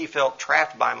 I think he felt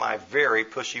trapped by my very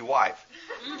pushy wife.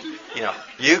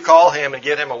 You call him and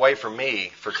get him away from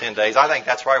me for 10 days. I think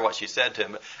that's probably what she said to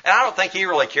him. And I don't think he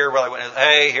really cared whether I went,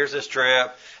 hey, here's this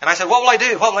trip. And I said, what will I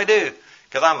do? What will I do?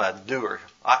 Because I'm a doer.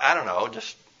 I don't know,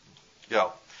 just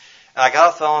go. And I got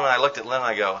off the phone and I looked at Lynn and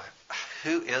I go,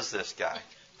 who is this guy?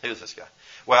 Who's this guy?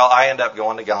 Well, I end up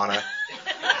going to Ghana.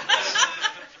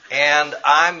 And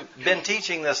I've been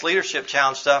teaching this leadership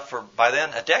challenge stuff for, by then,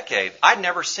 a decade. I'd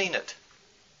never seen it.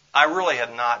 I really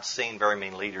had not seen very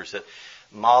many leaders that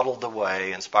modeled the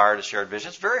way, inspired a shared vision.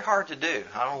 It's very hard to do.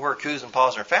 I don't know where Coos and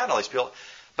Posner found all these people.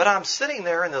 But I'm sitting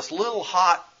there in this little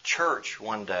hot church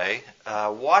one day,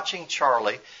 watching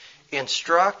Charlie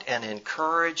instruct and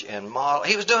encourage and model.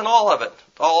 He was doing all of it.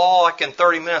 All like in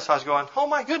 30 minutes, I was going, oh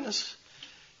my goodness.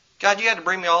 God, you had to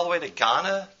bring me all the way to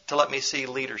Ghana to let me see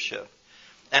leadership.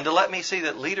 And to let me see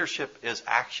that leadership is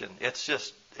action. It's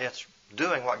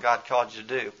doing what God called you to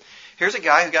do. Here's a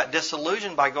guy who got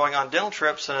disillusioned by going on dental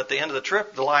trips, and at the end of the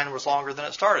trip, the line was longer than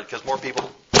it started because more people.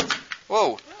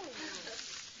 Whoa.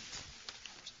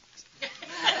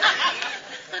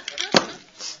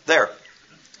 There.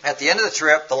 At the end of the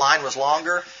trip, the line was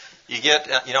longer. You get,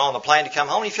 on the plane to come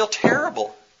home, and you feel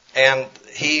terrible. And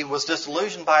he was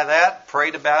disillusioned by that,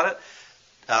 prayed about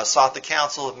it, sought the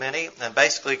counsel of many, and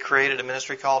basically created a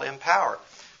ministry called Empower.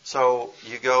 So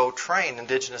you go train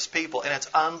indigenous people, and it's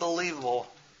unbelievable.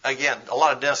 Again, a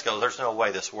lot of dentists go, there's no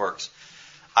way this works.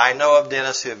 I know of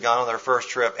dentists who have gone on their first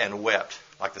trip and wept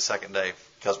like the second day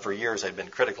because for years they've been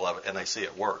critical of it and they see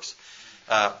it works.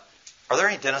 Are there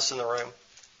any dentists in the room?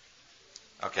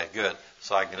 Okay, good.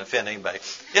 So I can offend anybody.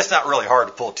 It's not really hard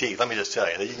to pull teeth. Let me just tell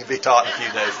you. You can be taught in a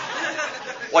few days.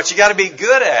 What you got to be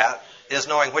good at is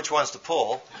knowing which ones to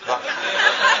pull.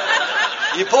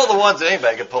 You pull the ones that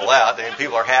anybody can pull out and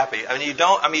people are happy. You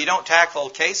don't tackle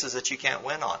cases that you can't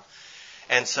win on.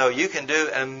 And so you can do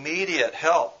immediate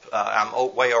help. I'm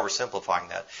way oversimplifying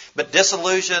that. But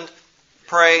disillusioned,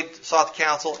 prayed, sought the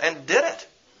counsel, and did it.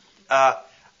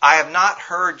 I have not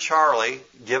heard Charlie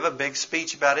give a big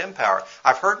speech about Empower.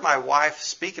 I've heard my wife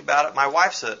speak about it. My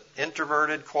wife's an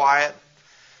introverted, quiet,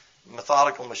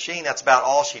 methodical machine. That's about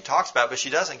all she talks about, but she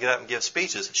doesn't get up and give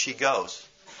speeches. She goes.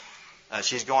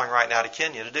 She's going right now to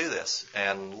Kenya to do this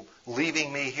and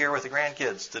leaving me here with the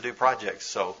grandkids to do projects.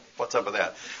 So what's up with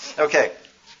that? Okay.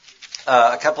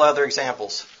 A couple other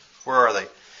examples. Where are they?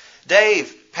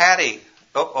 Dave, Patty.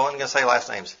 I'm going to say last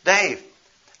names. Dave.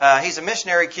 He's a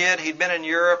missionary kid. He'd been in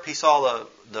Europe. He saw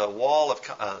the wall of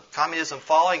communism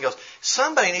falling. He goes,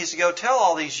 somebody needs to go tell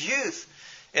all these youth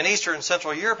in Eastern and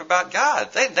Central Europe about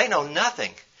God. They know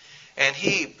nothing. And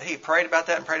he prayed about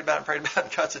that and prayed about it and prayed about it.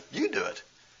 And God said, you do it.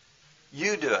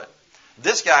 You do it.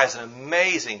 This guy is an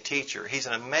amazing teacher. He's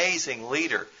an amazing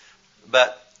leader.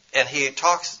 And he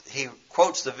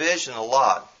quotes the vision a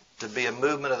lot, to be a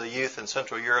movement of the youth in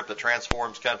Central Europe that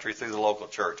transforms country through the local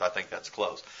church. I think that's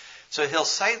close. So he'll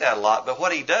say that a lot, but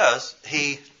what he does,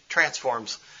 he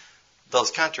transforms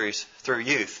those countries through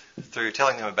youth, through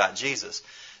telling them about Jesus.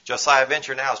 Josiah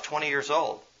Venture now is 20 years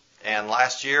old. And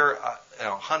last year,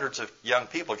 hundreds of young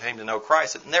people came to know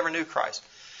Christ that never knew Christ.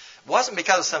 It wasn't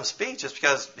because of some speech, it's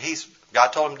because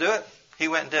God told him to do it. He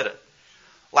went and did it.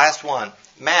 Last one,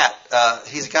 Matt,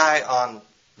 he's a guy on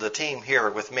the team here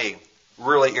with me.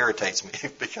 Really irritates me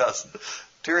because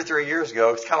 2 or 3 years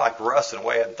ago, it's kind of like Russ in a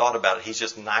way I hadn't thought about it. He's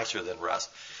just nicer than Russ.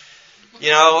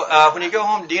 When you go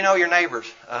home, do you know your neighbors?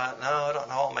 No, I don't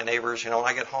know all my neighbors. When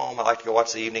I get home, I like to go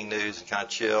watch the evening news and kind of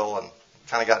chill, and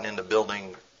kind of gotten into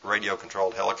building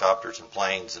radio-controlled helicopters and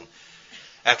planes. And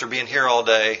after being here all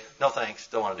day, no thanks,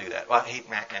 don't want to do that. Well, he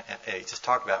just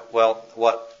talked about it. Well,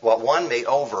 what won me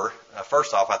over,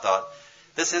 first off, I thought,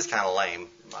 this is kind of lame.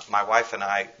 My wife and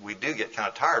I, we do get kind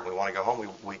of tired. We want to go home.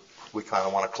 We kind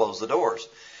of want to close the doors.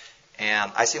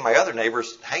 And I see my other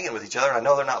neighbors hanging with each other, and I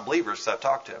know they're not believers because I've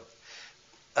talked to them.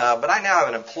 But we have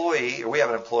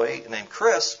an employee named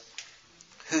Chris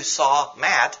who saw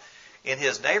Matt in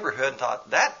his neighborhood and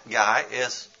thought, that guy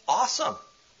is awesome.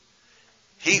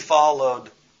 He followed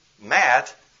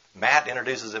Matt. Matt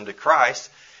introduces him to Christ.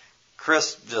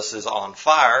 Chris just is on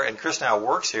fire, and Chris now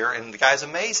works here, and the guy's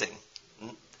amazing.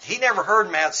 He never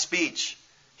heard Matt's speech.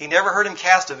 He never heard him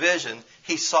cast a vision.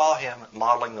 He saw him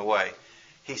modeling the way.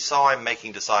 He saw him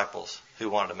making disciples who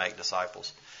wanted to make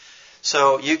disciples.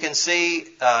 So you can see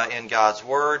in God's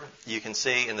Word, you can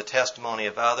see in the testimony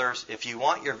of others. If you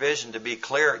want your vision to be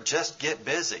clear, just get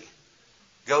busy.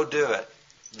 Go do it.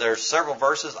 There's several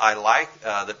verses I like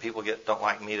that people don't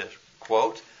like me to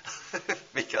quote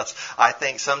because I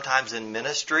think sometimes in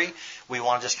ministry we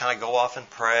want to just kind of go off and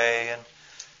pray and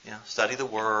study the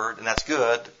Word, and that's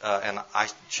good, and I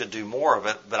should do more of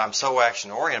it, but I'm so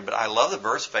action-oriented. But I love the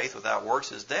verse, faith without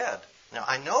works is dead. Now,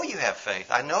 I know you have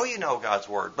faith. I know you know God's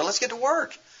Word, but let's get to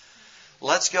work.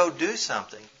 Let's go do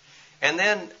something. And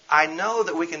then I know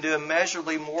that we can do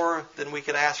immeasurably more than we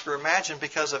could ask or imagine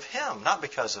because of Him, not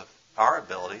because of our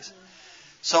abilities.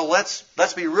 So let's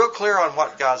be real clear on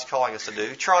what God's calling us to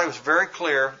do. Charlie was very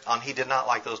clear on he did not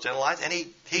like those dental lines, and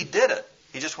he did it.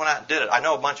 He just went out and did it. I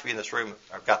know a bunch of you in this room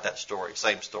have got that story,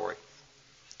 same story.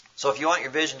 So if you want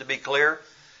your vision to be clear,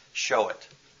 show it.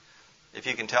 If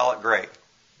you can tell it, great,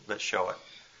 but show it.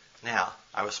 Now,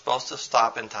 I was supposed to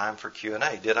stop in time for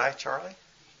Q&A. Did I, Charlie?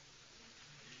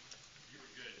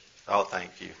 Oh,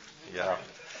 thank you. Yeah.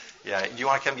 You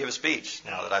want to come give a speech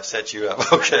now that I've set you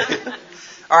up? Okay.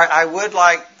 All right. I would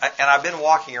like, and I've been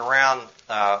walking around.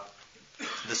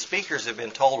 The speakers have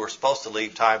been told we're supposed to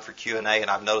leave time for Q&A, and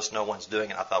I've noticed no one's doing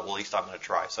it. I thought, well, at least I'm going to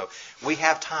try. So we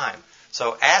have time.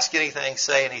 So ask anything,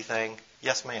 say anything.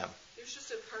 Yes, ma'am. There's just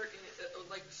a part in it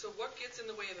that, so what gets in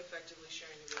the way of effectively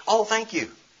sharing your vision? Oh, thank you.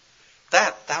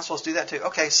 I'm supposed to do that too.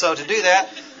 Okay, so to do that,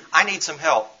 I need some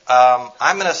help.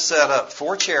 I'm going to set up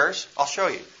 4 chairs. I'll show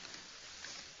you.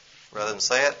 Rather than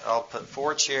say it, I'll put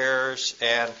 4 chairs,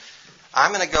 and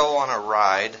I'm going to go on a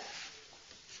ride.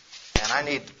 And I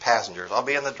need passengers. I'll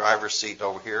be in the driver's seat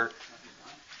over here.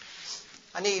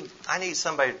 I need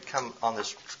somebody to come on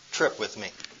this trip with me.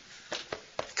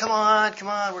 Come on,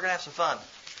 we're gonna have some fun.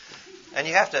 And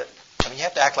you have to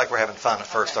act like we're having fun at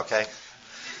first, okay?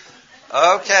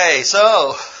 Okay,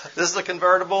 so this is a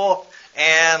convertible,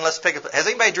 and let's pick up. Has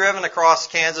anybody driven across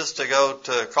Kansas to go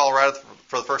to Colorado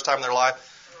for the first time in their life?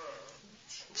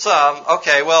 Some.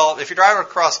 Okay, well, if you're driving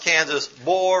across Kansas,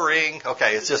 boring.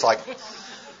 Okay, it's just like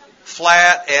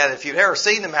flat, and if you've ever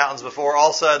seen the mountains before, all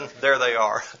of a sudden, there they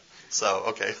are. So,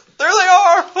 okay, there they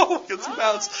are. Oh, get some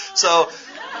mountains. So,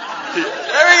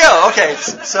 there you go. Okay,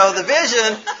 so the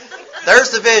vision,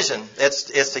 there's the vision.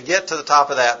 It's to get to the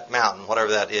top of that mountain,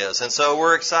 whatever that is. And so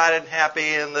we're excited and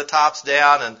happy, and the top's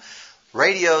down, and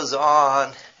radio's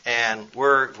on, and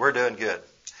we're doing good.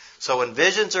 So when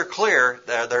visions are clear,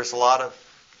 there's a lot of,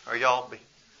 wait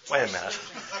a minute.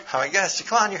 Oh my gosh,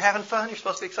 come on, you're having fun. You're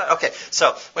supposed to be excited. Okay,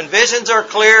 so when visions are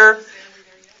clear,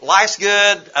 life's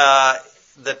good.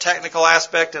 The technical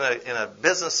aspect in a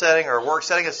business setting or a work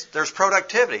setting is there's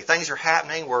productivity. Things are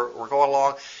happening. We're going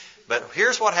along. But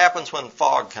here's what happens when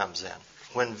fog comes in.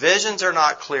 When visions are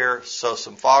not clear, so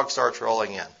some fog starts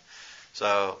rolling in.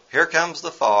 So here comes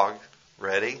the fog.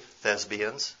 Ready,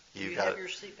 thespians? You got have your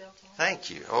seatbelt on? Thank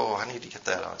you. Oh, I need to get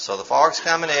that on. So the fog's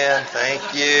coming in. Thank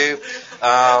you.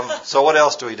 So what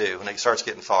else do we do when it starts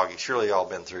getting foggy? Surely you all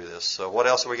been through this. So what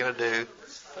else are we going to do?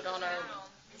 Put on our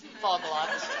fog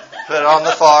lights. Put on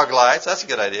the fog lights. That's a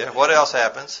good idea. What else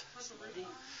happens?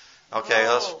 Okay,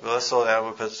 let's slow down.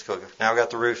 We'll put this cooker. Now we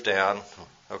got the roof down.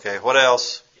 Okay, what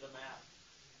else?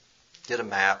 Get a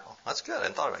map. That's good. I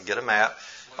hadn't thought about it. Get a map.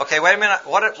 Okay, wait a minute.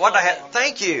 What I had?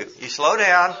 Thank you. You slow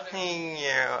down.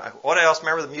 Yeah. What else?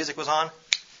 Remember the music was on?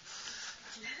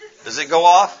 Does it go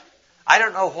off? I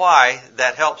don't know why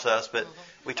that helps us, but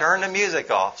we turn the music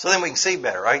off so then we can see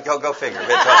better, right? Go figure.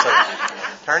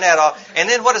 Turn that off. And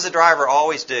then what does the driver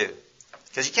always do?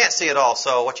 Because you can't see it all,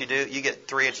 so what you do, you get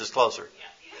 3 inches closer.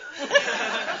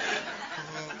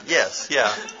 Yes,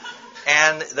 yeah.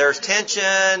 And there's tension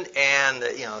and,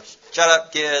 shut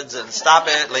up kids and stop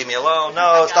it, leave me alone.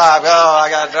 No, stop, I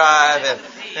got to drive. And,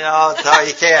 no,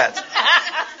 you can't. Are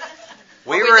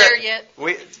we there yet?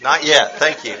 Not yet,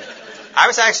 thank you. I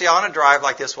was actually on a drive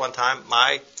like this one time.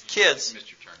 My kids.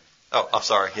 Oh, I'm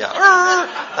sorry,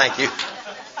 yeah. Thank you.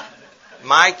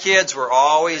 My kids were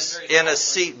always in a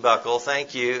seat buckle,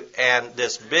 thank you, and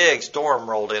this big storm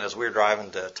rolled in as we were driving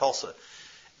to Tulsa.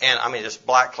 And, just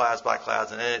black clouds,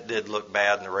 and it did look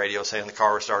bad in the radio saying the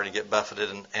car was starting to get buffeted.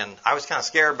 And I was kind of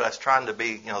scared, but I was trying to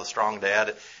be, the strong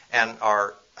dad. And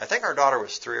I think our daughter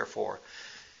was 3 or 4.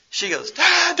 She goes,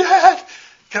 Dad,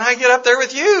 can I get up there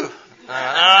with you?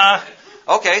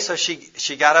 Okay, so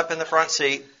she got up in the front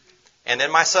seat. And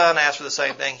then my son asked for the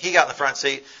same thing. He got in the front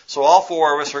seat. So all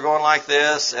 4 of us were going like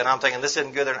this, and I'm thinking, this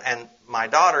isn't good. And my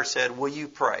daughter said, will you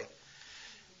pray?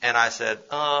 And I said,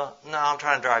 no, I'm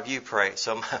trying to drive. You pray.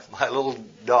 So my little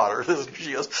daughter,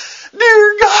 she goes,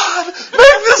 Dear God,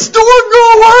 make this storm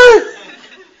go away.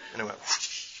 And it went,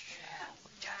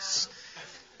 yes.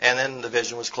 And then the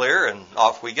vision was clear, and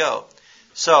off we go.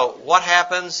 So what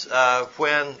happens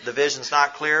when the vision's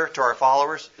not clear to our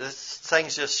followers?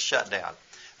 Things just shut down.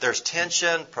 There's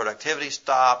tension, productivity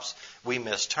stops, we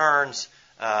miss turns.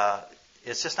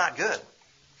 It's just not good.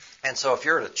 And so if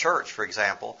you're at a church, for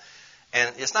example,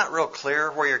 and it's not real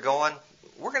clear where you're going,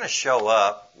 we're going to show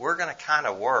up, we're going to kind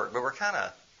of work, but we're kind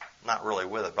of not really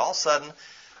with it. But all of a sudden,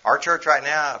 our church right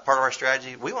now, part of our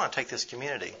strategy, we want to take this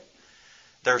community.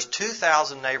 There's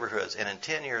 2,000 neighborhoods, and in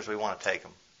 10 years we want to take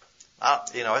them.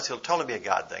 It'll totally be a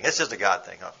God thing. It's just a God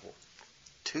thing.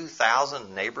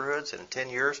 2,000 neighborhoods, and in 10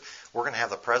 years, we're going to have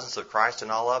the presence of Christ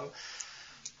in all of them.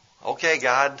 Okay,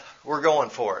 God, we're going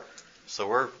for it. So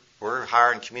we're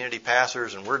hiring community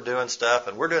pastors, and we're doing stuff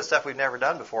we've never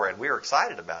done before, and we're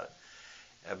excited about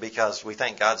it because we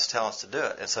think God's telling us to do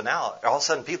it. And so now, all of a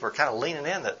sudden, people are kind of leaning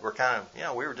in that we're kind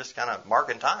of, we were just kind of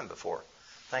marking time before.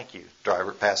 Thank you,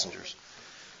 passengers.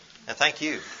 And thank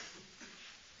you.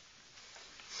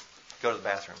 Go to the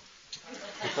bathroom.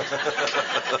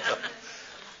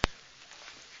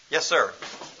 Yes, sir.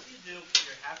 What do you do when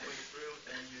you're halfway through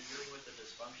and you're dealing with the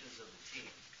dysfunctions of the team?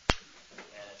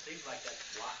 And it seems like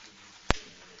that's blocking you from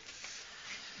doing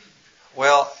it.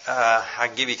 Well, I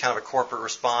can give you kind of a corporate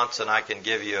response, and I can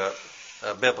give you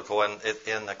a biblical. And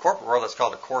in the corporate world, it's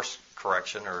called a course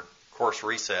correction or course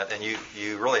reset, and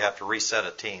you really have to reset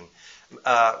a team.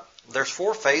 There's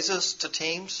 4 phases to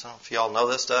teams. I don't know if you all know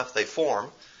this stuff. They form.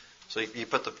 So you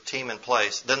put the team in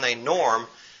place. Then they norm.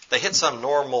 They hit some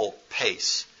normal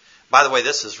pace. By the way,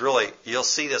 this is really, you'll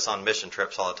see this on mission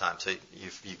trips all the time. So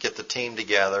you get the team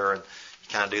together and you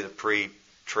kind of do the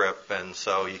pre-trip. And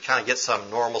so you kind of get some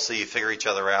normalcy. You figure each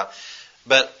other out.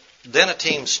 But then a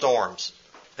team storms.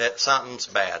 Something's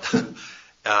bad.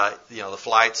 The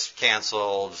flight's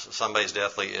canceled. Somebody's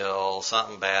deathly ill.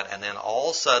 Something bad. And then all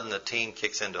of a sudden the team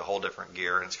kicks into a whole different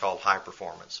gear. And it's called high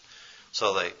performance.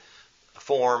 So they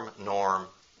form, norm,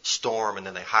 storm, and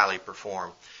then they highly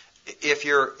perform. If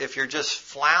you're just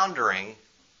floundering,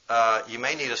 you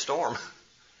may need a storm.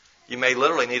 You may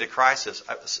literally need a crisis.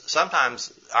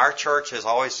 Sometimes our church has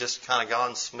always just kind of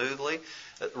gone smoothly.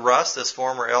 Russ, this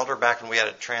former elder, back when we had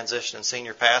a transition in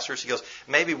senior pastors, he goes,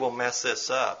 maybe we'll mess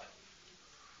this up.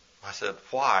 I said,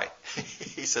 why?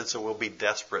 He said, so we'll be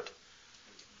desperate.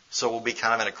 So we'll be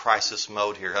kind of in a crisis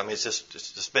mode here. It's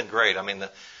just been great.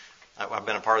 I've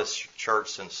been a part of this church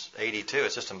since '82.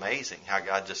 It's just amazing how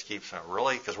God just keeps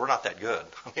really, because we're not that good.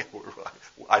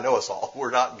 I know us all. We're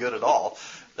not good at all.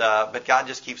 But God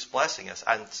just keeps blessing us.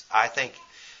 And I think,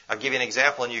 I'll give you an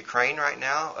example in Ukraine right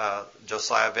now.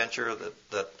 Josiah Venture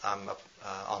that I'm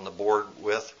on the board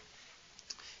with.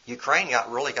 Ukraine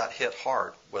really got hit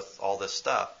hard with all this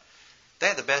stuff. They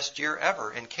had the best year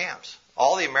ever in camps.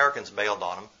 All the Americans bailed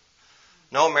on them.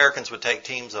 No Americans would take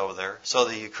teams over there. So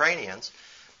the Ukrainians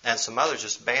and some others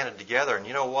just banded together. And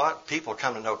you know what? People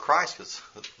come to know Christ because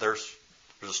there's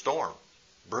a storm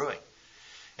brewing.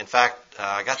 In fact,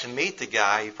 I got to meet the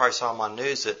guy, you probably saw him on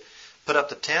news, that put up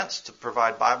the tents to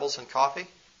provide Bibles and coffee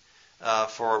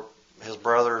for his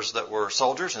brothers that were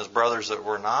soldiers and his brothers that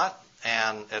were not.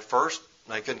 And at first,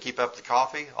 they couldn't keep up the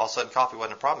coffee. All of a sudden, coffee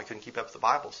wasn't a problem. They couldn't keep up the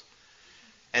Bibles.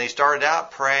 And he started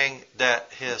out praying that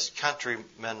his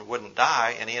countrymen wouldn't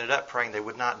die, and he ended up praying they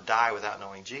would not die without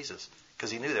knowing Jesus,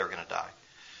 because he knew they were going to die.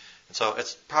 And so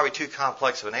it's probably too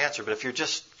complex of an answer, but if you're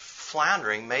just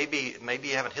floundering, maybe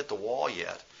you haven't hit the wall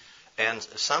yet. And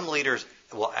some leaders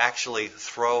will actually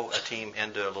throw a team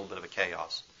into a little bit of a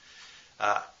chaos.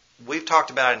 We've talked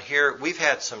about it in here. We've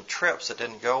had some trips that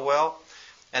didn't go well.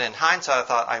 And in hindsight, I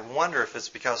thought, I wonder if it's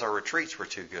because our retreats were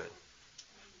too good.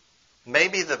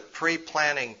 Maybe the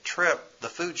pre-planning trip, the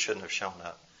food shouldn't have shown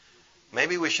up.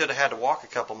 Maybe we should have had to walk a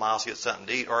couple miles to get something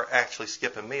to eat, or actually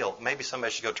skip a meal. Maybe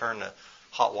somebody should go turn the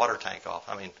hot water tank off.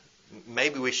 I mean,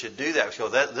 maybe we should do that. So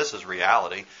this is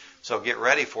reality. So get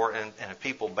ready for it. And if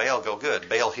people bail, go good.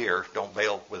 Bail here. Don't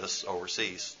bail with us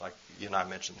overseas, like you and I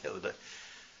mentioned the other day.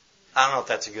 I don't know if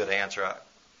that's a good answer.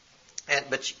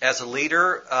 But as a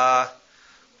leader, I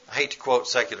hate to quote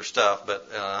secular stuff, but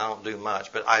I don't do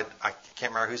much. But I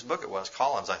can't remember whose book it was.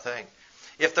 Collins, I think.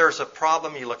 If there's a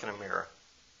problem, you look in a mirror.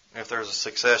 If there's a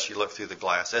success, you look through the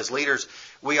glass. As leaders,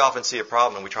 we often see a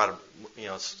problem and we try to,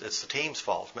 it's the team's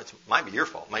fault. It might be your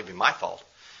fault. It might be my fault.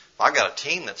 If I've got a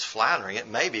team that's floundering, it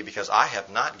may be because I have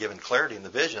not given clarity in the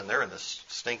vision. They're in this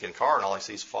stinking car and all I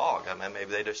see is fog. I mean,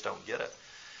 maybe they just don't get it.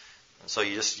 And so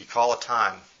you call a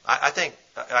time. I think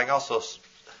I also,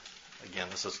 again,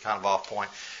 this is kind of off point.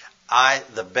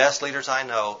 The best leaders I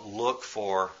know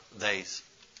they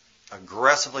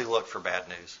aggressively look for bad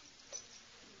news.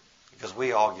 Because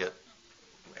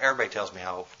everybody tells me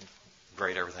how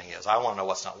great everything is. I want to know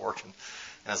what's not working.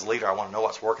 And as a leader, I want to know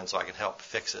what's working so I can help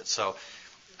fix it. So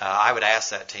I would ask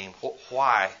that team,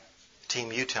 why?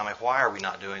 Team, you tell me, why are we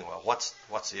not doing well? What's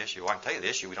the issue? Well, I can tell you the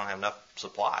issue. We don't have enough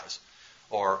supplies.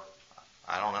 Or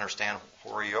I don't understand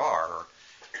where you are. Or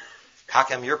how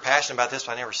come you're passionate about this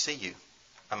but I never see you?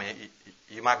 I mean,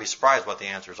 you might be surprised what the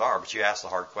answers are, but you ask the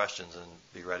hard questions and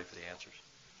be ready for the answers.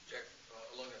 Jack,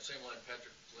 along that same line,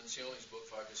 Patrick Lencioni's book,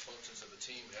 5 Dysfunctions of the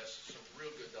Team, has some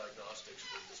real good diagnostics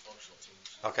for dysfunctional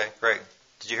teams. Okay, great.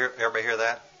 Did everybody hear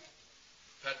that?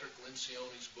 Patrick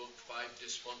Lencioni's book, 5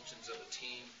 Dysfunctions of a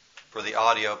Team. For the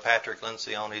audio, Patrick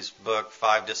Lencioni's book,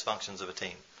 5 Dysfunctions of a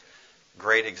Team.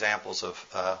 Great examples of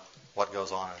what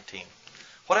goes on in a team.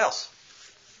 What else?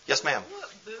 Yes, ma'am.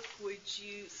 What book would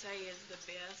you say is the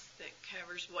best that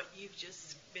covers what you've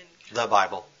just been covering? The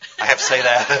Bible. I have to say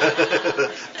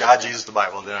that. God, Jesus, the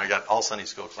Bible. Then I got all Sunday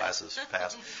school classes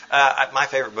passed. My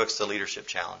favorite book is The Leadership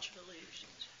Challenge.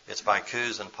 It's by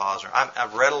Coos and Posner.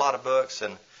 I've read a lot of books,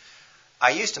 and I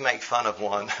used to make fun of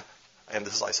one, and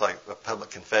this is like a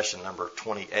public confession, number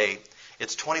 28.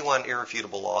 It's 21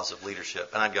 Irrefutable Laws of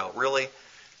Leadership. And I'd go, really?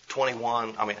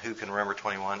 21? I mean, who can remember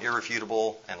 21?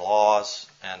 Irrefutable and laws,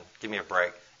 and give me a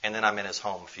break. And then I'm in his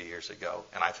home a few years ago,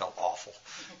 and I felt awful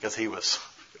because he was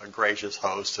a gracious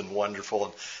host and wonderful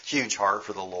and huge heart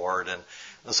for the Lord.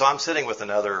 And so I'm sitting with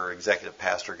another executive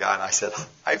pastor guy, and I said,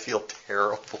 I feel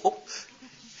terrible.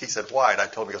 He said, why? And I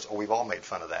told him, he goes, we've all made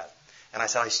fun of that. And I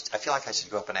said, I feel like I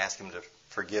should go up and ask him to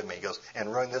forgive me. He goes,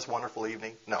 and ruin this wonderful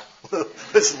evening? No.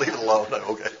 Let's leave it alone. No,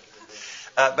 okay.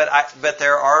 But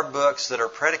there are books that are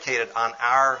predicated on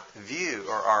our view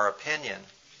or our opinion.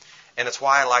 And it's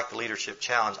why I like the Leadership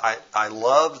Challenge. I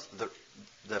love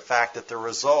the fact that the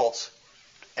results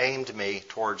aimed me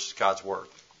towards God's Word.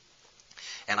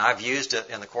 And I've used it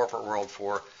in the corporate world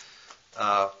for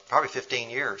probably 15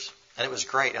 years. And it was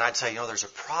great. And I'd say, there's a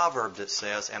proverb that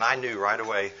says, and I knew right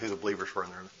away who the believers were in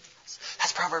there.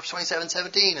 That's Proverbs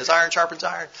 27:17, as iron sharpens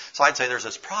iron. So I'd say there's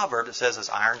this proverb that says, as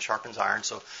iron sharpens iron,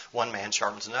 so one man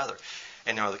sharpens another.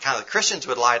 And the Christians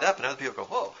would light up, and other people go,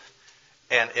 whoa.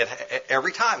 And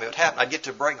every time it would happen, I'd get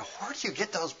to break. Where do you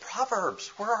get those proverbs?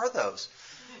 Where are those?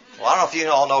 Well, I don't know if you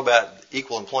all know about the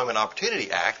Equal Employment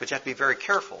Opportunity Act, but you have to be very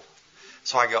careful.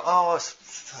 So I go,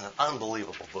 it's an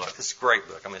unbelievable book. It's a great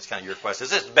book. I mean, it's kind of your question. Is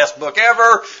this the best book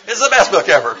ever? It's the best book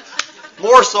ever.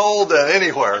 More sold than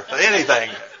anywhere,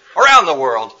 anything, around the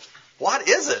world. What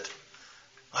is it?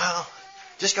 Well,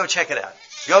 just go check it out.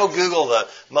 Go Google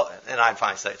and I'd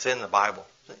finally say it's in the Bible.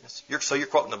 So you're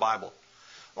quoting the Bible.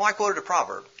 Well, I quoted a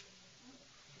proverb.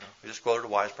 I just quoted a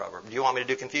wise proverb. Do you want me to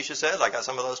do Confucius Says? I got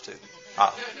some of those too.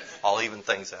 I'll even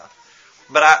things out.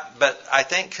 But I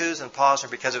think Coos and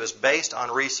Posner, because it was based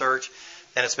on research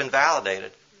and it's been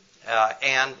validated.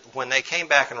 And when they came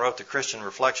back and wrote the Christian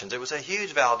Reflections, it was a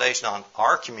huge validation on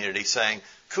our community saying,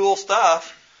 cool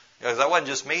stuff. Because that wasn't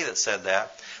just me that said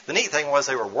that. The neat thing was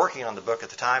they were working on the book at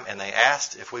the time, and they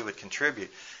asked if we would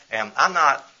contribute. And I'm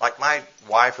not, like my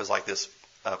wife was like this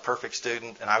perfect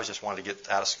student, and I was just wanted to get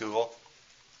out of school.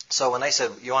 So when they said,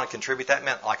 you want to contribute, that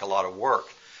meant like a lot of work.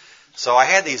 So I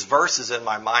had these verses in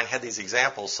my mind, had these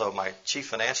examples. So my chief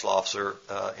financial officer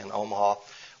in Omaha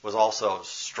was also a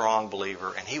strong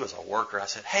believer, and he was a worker. I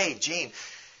said, hey, Gene,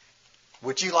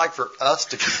 would you like for us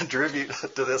to contribute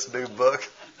to this new book?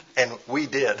 And we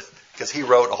did, because he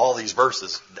wrote all these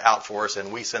verses out for us,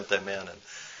 and we sent them in, and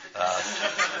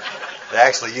they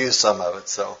actually used some of it.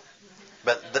 So,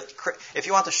 but if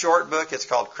you want the short book, it's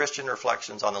called Christian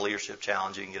Reflections on the Leadership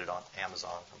Challenge. You can get it on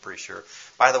Amazon, I'm pretty sure.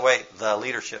 By the way, the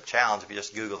Leadership Challenge, if you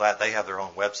just Google that, they have their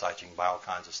own website. You can buy all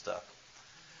kinds of stuff.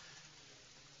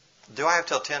 Do I have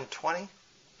till 10:20,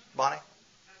 Bonnie?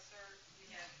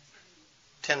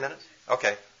 10 minutes?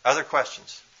 Okay. Other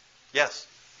questions? Yes.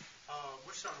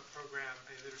 We're starting a program,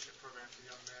 a leadership program for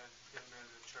young men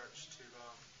in the church to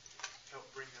help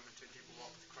bring them into a deeper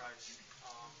walk with Christ.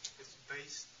 It's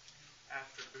based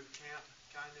after boot camp,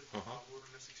 kind of,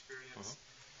 wilderness experience.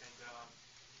 And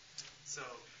so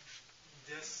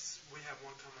we have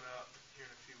one coming up here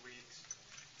in a few weeks.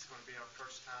 It's going to be our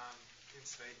first time in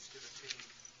States to the team.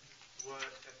 What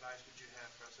advice would you have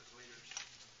for us as leaders?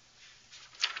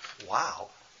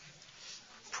 Wow.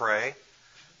 Pray.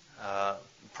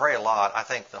 Pray a lot. I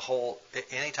think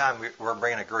anytime we're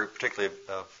bringing a group, particularly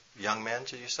of young men,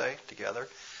 should you say, together,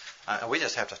 we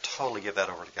just have to totally give that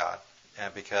over to God.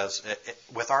 Because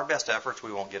with our best efforts,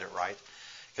 we won't get it right.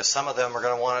 Because some of them are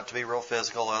going to want it to be real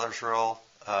physical, others real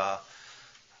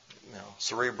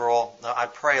cerebral. I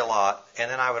pray a lot.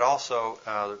 And then I would also,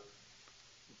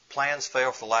 plans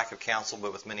fail for the lack of counsel,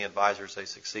 but with many advisors they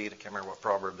succeed. I can't remember what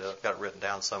proverb it is. I've got it written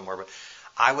down somewhere. But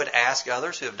I would ask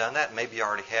others who have done that, maybe you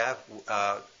already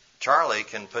have. Charlie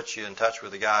can put you in touch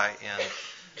with a guy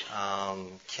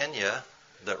in Kenya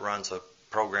that runs a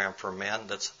program for men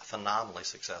that's phenomenally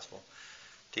successful.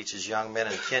 Teaches young men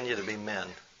in Kenya to be men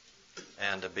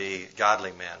and to be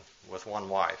godly men with one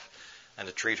wife and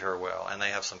to treat her well. And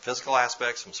they have some physical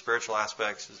aspects, some spiritual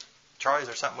aspects. Charlie, is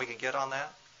there something we could get on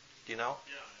that? Do you know?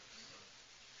 Yeah.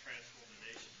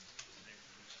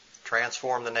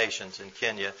 Transform the Nations in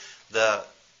Kenya. The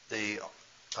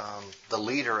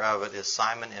leader of it is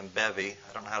Simon Mbeki.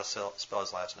 I don't know how to spell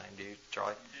his last name. Do you,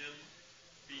 Charlie?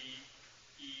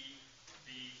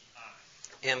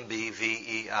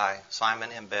 Mbvei. Simon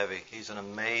Mbeki. He's an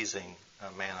amazing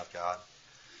man of God.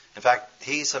 In fact,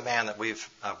 he's a man that we've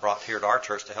brought here to our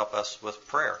church to help us with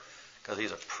prayer, because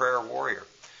he's a prayer warrior.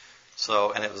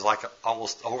 So, and it was like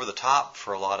almost over the top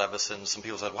for a lot of us. And some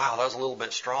people said, wow, that was a little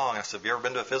bit strong. I said, have you ever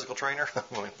been to a physical trainer?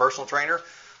 Personal trainer?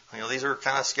 These are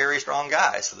kind of scary, strong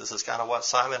guys. So this is kind of what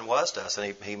Simon was to us.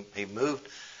 And he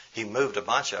moved a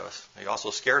bunch of us. He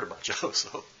also scared a bunch of us.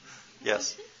 So,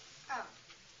 yes.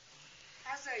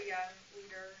 As a young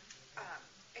leader,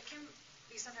 it can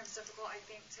be sometimes difficult, I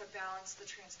think, to balance the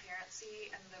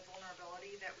transparency and the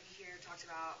vulnerability that we hear talked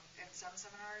about in some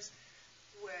seminars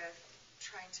with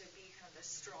trying to be kind of the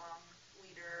strong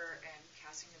leader and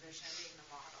casting the vision and being the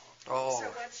model. Oh, so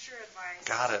what's your advice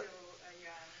got it. to a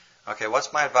young... Okay,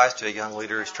 what's my advice to a young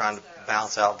leader who's trying to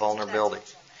balance out vulnerability?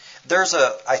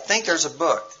 I think there's a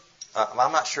book.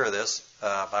 I'm not sure of this,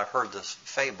 but I've heard this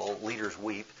fable, Leaders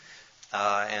Weep,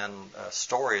 and a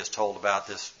story is told about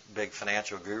this big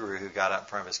financial guru who got up in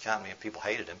front of his company and people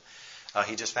hated him.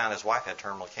 He just found his wife had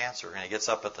terminal cancer, and he gets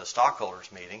up at the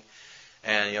stockholders meeting,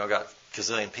 and got a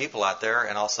gazillion people out there,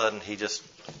 and all of a sudden he just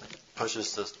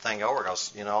pushes the thing over and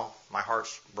goes, my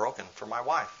heart's broken for my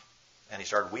wife. And he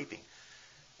started weeping.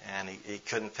 And he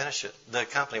couldn't finish it. The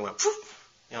company went, poof.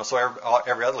 So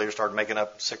every other leader started making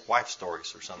up sick wife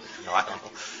stories or something. I don't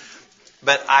know.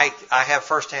 But I have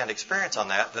firsthand experience on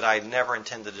that I never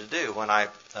intended to do. When I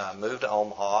moved to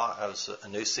Omaha, I was a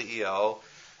new CEO,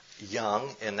 young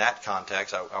in that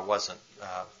context. I wasn't,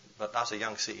 but I was a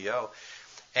young CEO.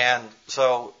 And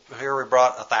so here we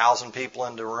brought 1,000 people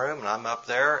into a room, and I'm up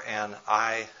there, and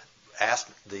I asked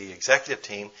the executive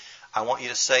team, I want you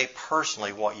to say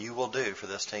personally what you will do for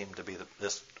this team to be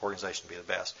this organization to be the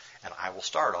best, and I will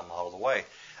start on all the way.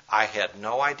 I had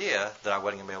no idea that I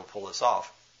wasn't going to be able to pull this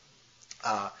off.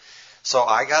 So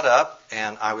I got up,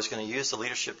 and I was going to use the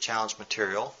Leadership Challenge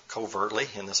material covertly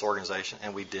in this organization,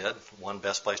 and we did. One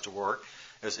best place to work.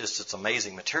 It's just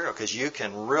amazing material because you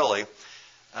can really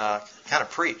kind of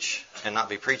preach and not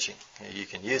be preaching. You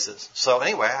can use this. So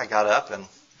anyway, I got up, and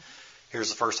here's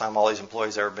the first time all these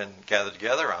employees ever been gathered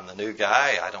together. I'm the new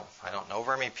guy. I don't know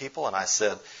very many people, and I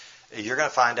said, you're going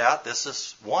to find out this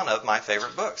is one of my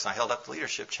favorite books. And I held up the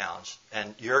Leadership Challenge,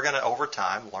 and you're going to over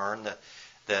time learn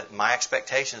that my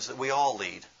expectation is that we all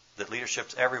lead, that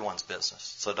leadership's everyone's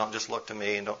business. So don't just look to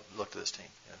me and don't look to this team.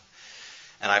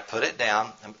 And I put it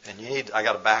down, and I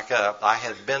got to back up. I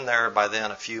had been there by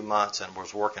then a few months and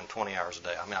was working 20 hours a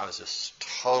day. I mean, I was just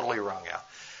totally wrung out.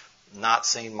 not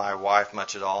seen my wife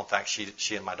much at all. In fact,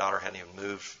 she and my daughter hadn't even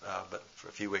moved but for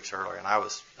a few weeks earlier, and I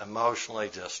was emotionally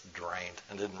just drained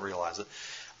and didn't realize it.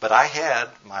 But I had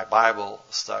my Bible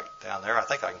stuck down there. I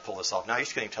think I can pull this off now. You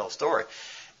just can't even tell the story.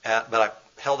 But I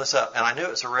held this up, and I knew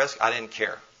it was a risk. I didn't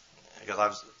care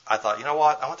because I thought, you know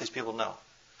what? I want these people to know.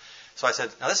 So I said,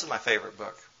 now this is my favorite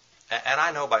book. And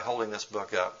I know by holding this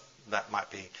book up, that might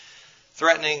be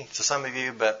threatening to some of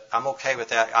you, but I'm okay with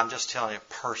that. I'm just telling you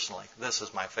personally, this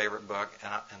is my favorite book.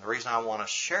 And the reason I want to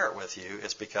share it with you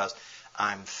is because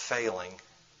I'm failing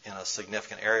in a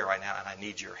significant area right now, and I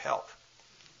need your help.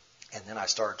 And then I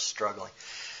started struggling.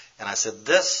 And I said,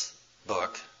 this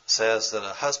book says that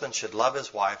a husband should love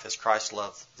his wife as Christ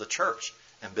loved the church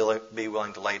and be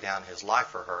willing to lay down his life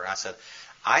for her. And I said,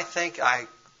 I think I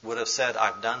would have said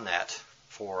I've done that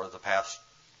for the past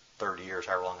 30 years,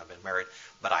 however long I've been married,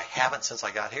 but I haven't since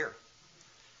I got here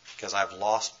because I've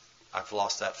lost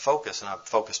that focus, and I've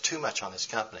focused too much on this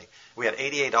company. We had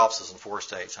 88 offices in 4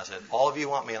 states. I said, all of you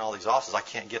want me in all these offices. I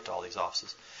can't get to all these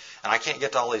offices. And I can't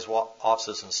get to all these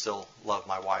offices and still love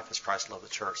my wife as Christ loved the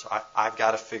church. So I've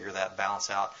got to figure that balance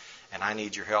out, and I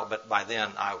need your help. But by then,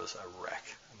 I was a wreck.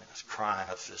 I mean, I was crying.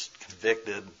 I was just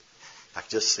convicted. I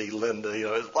could just see Linda,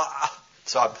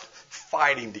 So I'm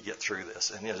fighting to get through this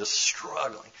and just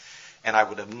struggling. And I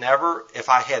would have never, if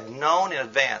I had known in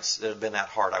advance it had been that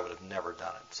hard, I would have never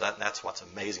done it. So that's what's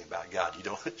amazing about God. You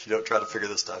don't try to figure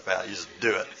this stuff out. You just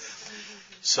do it.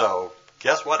 So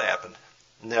guess what happened?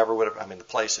 Never would have. The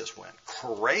place just went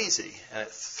crazy, and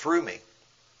it threw me.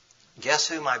 Guess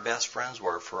who my best friends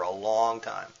were for a long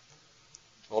time?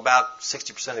 Well, about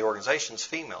 60% of the organization is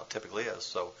female. It typically is.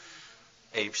 So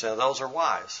 80% of those are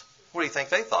wives. What do you think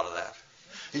they thought of that?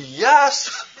 Yes.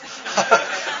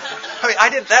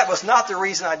 That was not the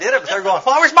reason I did it, but they're going,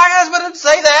 well, I wish my husband would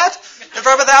say that in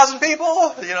front of 1,000 people,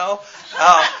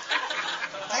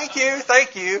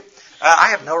 Thank you. I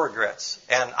have no regrets,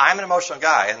 and I'm an emotional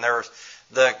guy, and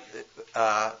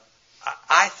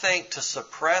I think to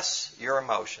suppress your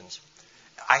emotions,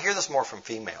 I hear this more from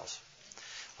females.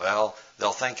 Well,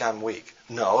 they'll think I'm weak.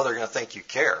 No, they're going to think you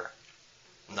care.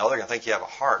 No, they're going to think you have a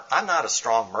heart. I'm not a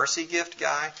strong mercy gift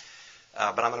guy.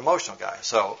 But I'm an emotional guy.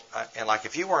 So,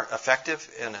 if you weren't effective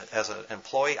as an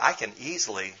employee, I can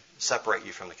easily separate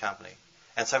you from the company.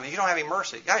 And so you don't have any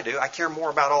mercy. I do. I care more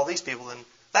about all these people than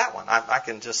that one. I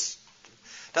can just,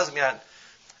 doesn't mean I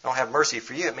don't have mercy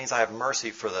for you. It means I have mercy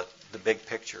for the big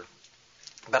picture.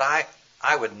 But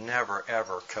I would never,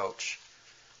 ever coach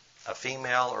a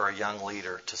female or a young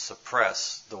leader to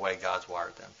suppress the way God's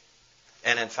wired them.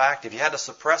 And in fact, if you had to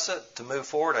suppress it to move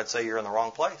forward, I'd say you're in the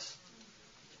wrong place.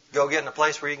 Go get in a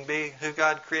place where you can be who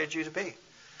God created you to be.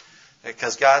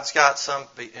 Because God's got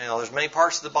there's many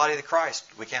parts of the body of the Christ.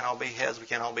 We can't all be heads, we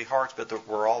can't all be hearts, but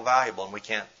we're all valuable, and we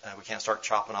can't start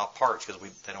chopping off parts because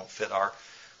they don't fit our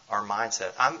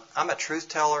mindset. I'm a truth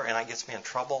teller, and it gets me in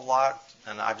trouble a lot,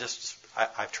 and I've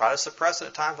tried to suppress it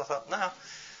at times. I thought, no,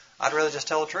 I'd rather just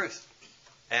tell the truth.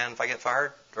 And if I get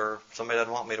fired or somebody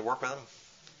doesn't want me to work with them,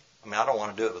 I don't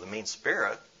want to do it with a mean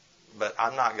spirit, but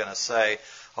I'm not going to say,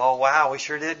 oh, wow, we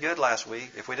sure did good last week.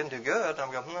 If we didn't do good,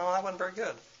 I'm going, no, that wasn't very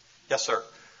good. Yes, sir.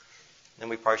 Then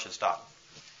we probably should stop.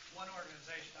 One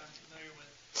organization I'm familiar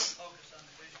with focused on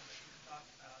the vision that you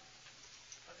talked about,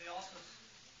 but they also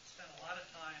spent a lot of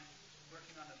time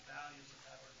working on the values of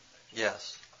that organization.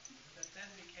 Yes. That then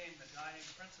became the guiding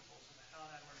principles of how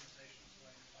that organization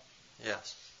was going to function.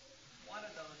 Yes. One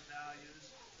of those values,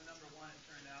 the number one it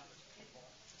turned out, was people.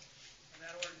 And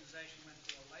that organization went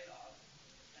through a layoff.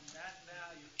 And that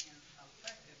value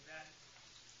affected that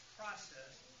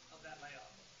process of that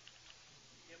layoff.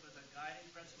 It was a guiding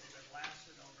principle that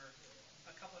lasted over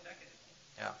a couple of decades.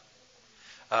 Yeah.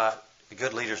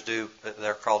 Good leaders do.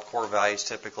 They're called core values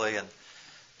typically. And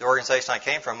the organization I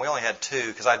came from, we only had 2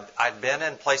 because I'd been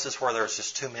in places where there was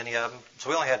just too many of them. So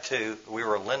we only had 2. We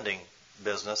were a lending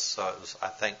business, so I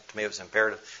think to me it was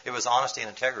imperative. It was honesty and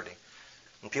integrity.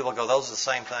 And people go, those are the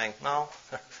same thing. No,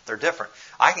 they're different.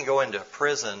 I can go into a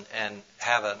prison and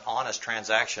have an honest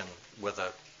transaction with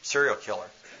a serial killer.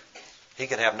 He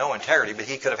could have no integrity, but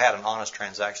he could have had an honest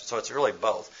transaction. So it's really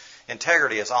both.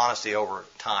 Integrity is honesty over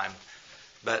time.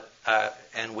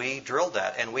 And we drilled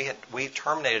that, and we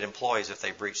terminated employees if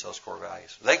they breached those core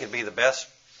values. They could be the best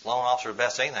loan officer, the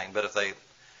best anything, but if they,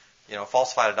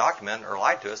 falsified a document or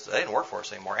lied to us, they didn't work for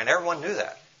us anymore. And everyone knew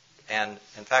that. And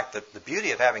in fact, the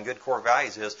beauty of having good core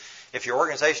values is if your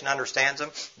organization understands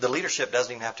them, the leadership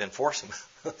doesn't even have to enforce them.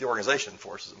 The organization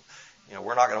enforces them.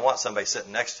 We're not going to want somebody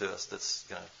sitting next to us that's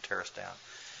going to tear us down.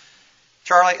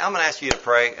 Charlie, I'm going to ask you to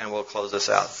pray, and we'll close this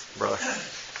out, brother.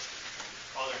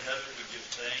 Father in heaven, we give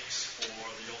thanks for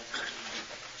the ultimate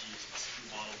Jesus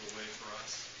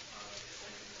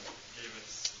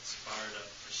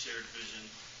shared vision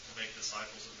to make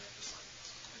disciples that make disciples.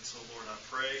 And so, Lord, I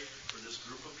pray for this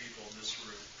group of people in this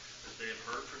room that they have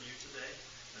heard from you today,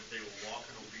 that they will walk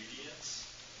in obedience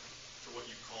to what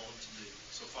you call them to do.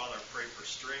 So, Father, I pray for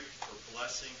strength, for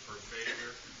blessing, for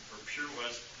favor, for pure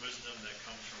wisdom that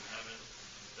comes from heaven,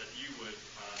 that you would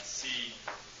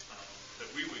that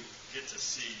we would get to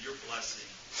see your blessing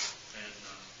and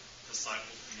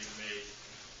disciples being made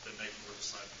that make more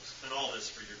disciples. And all this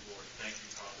for your glory. Thank you,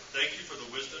 Father. Thank you for the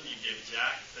wisdom you gave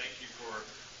Jack. Thank you for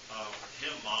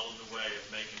him modeling the way of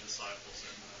making disciples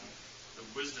and the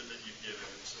wisdom that you've given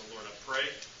him. So, Lord, I pray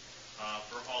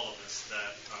for all of us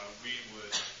that we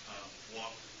would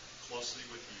walk closely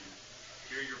with you,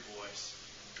 hear your voice,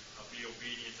 be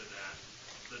obedient to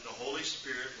that the Holy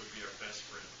Spirit would be our best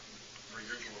friend for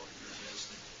your glory. In Jesus'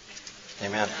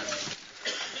 name. Amen. Amen.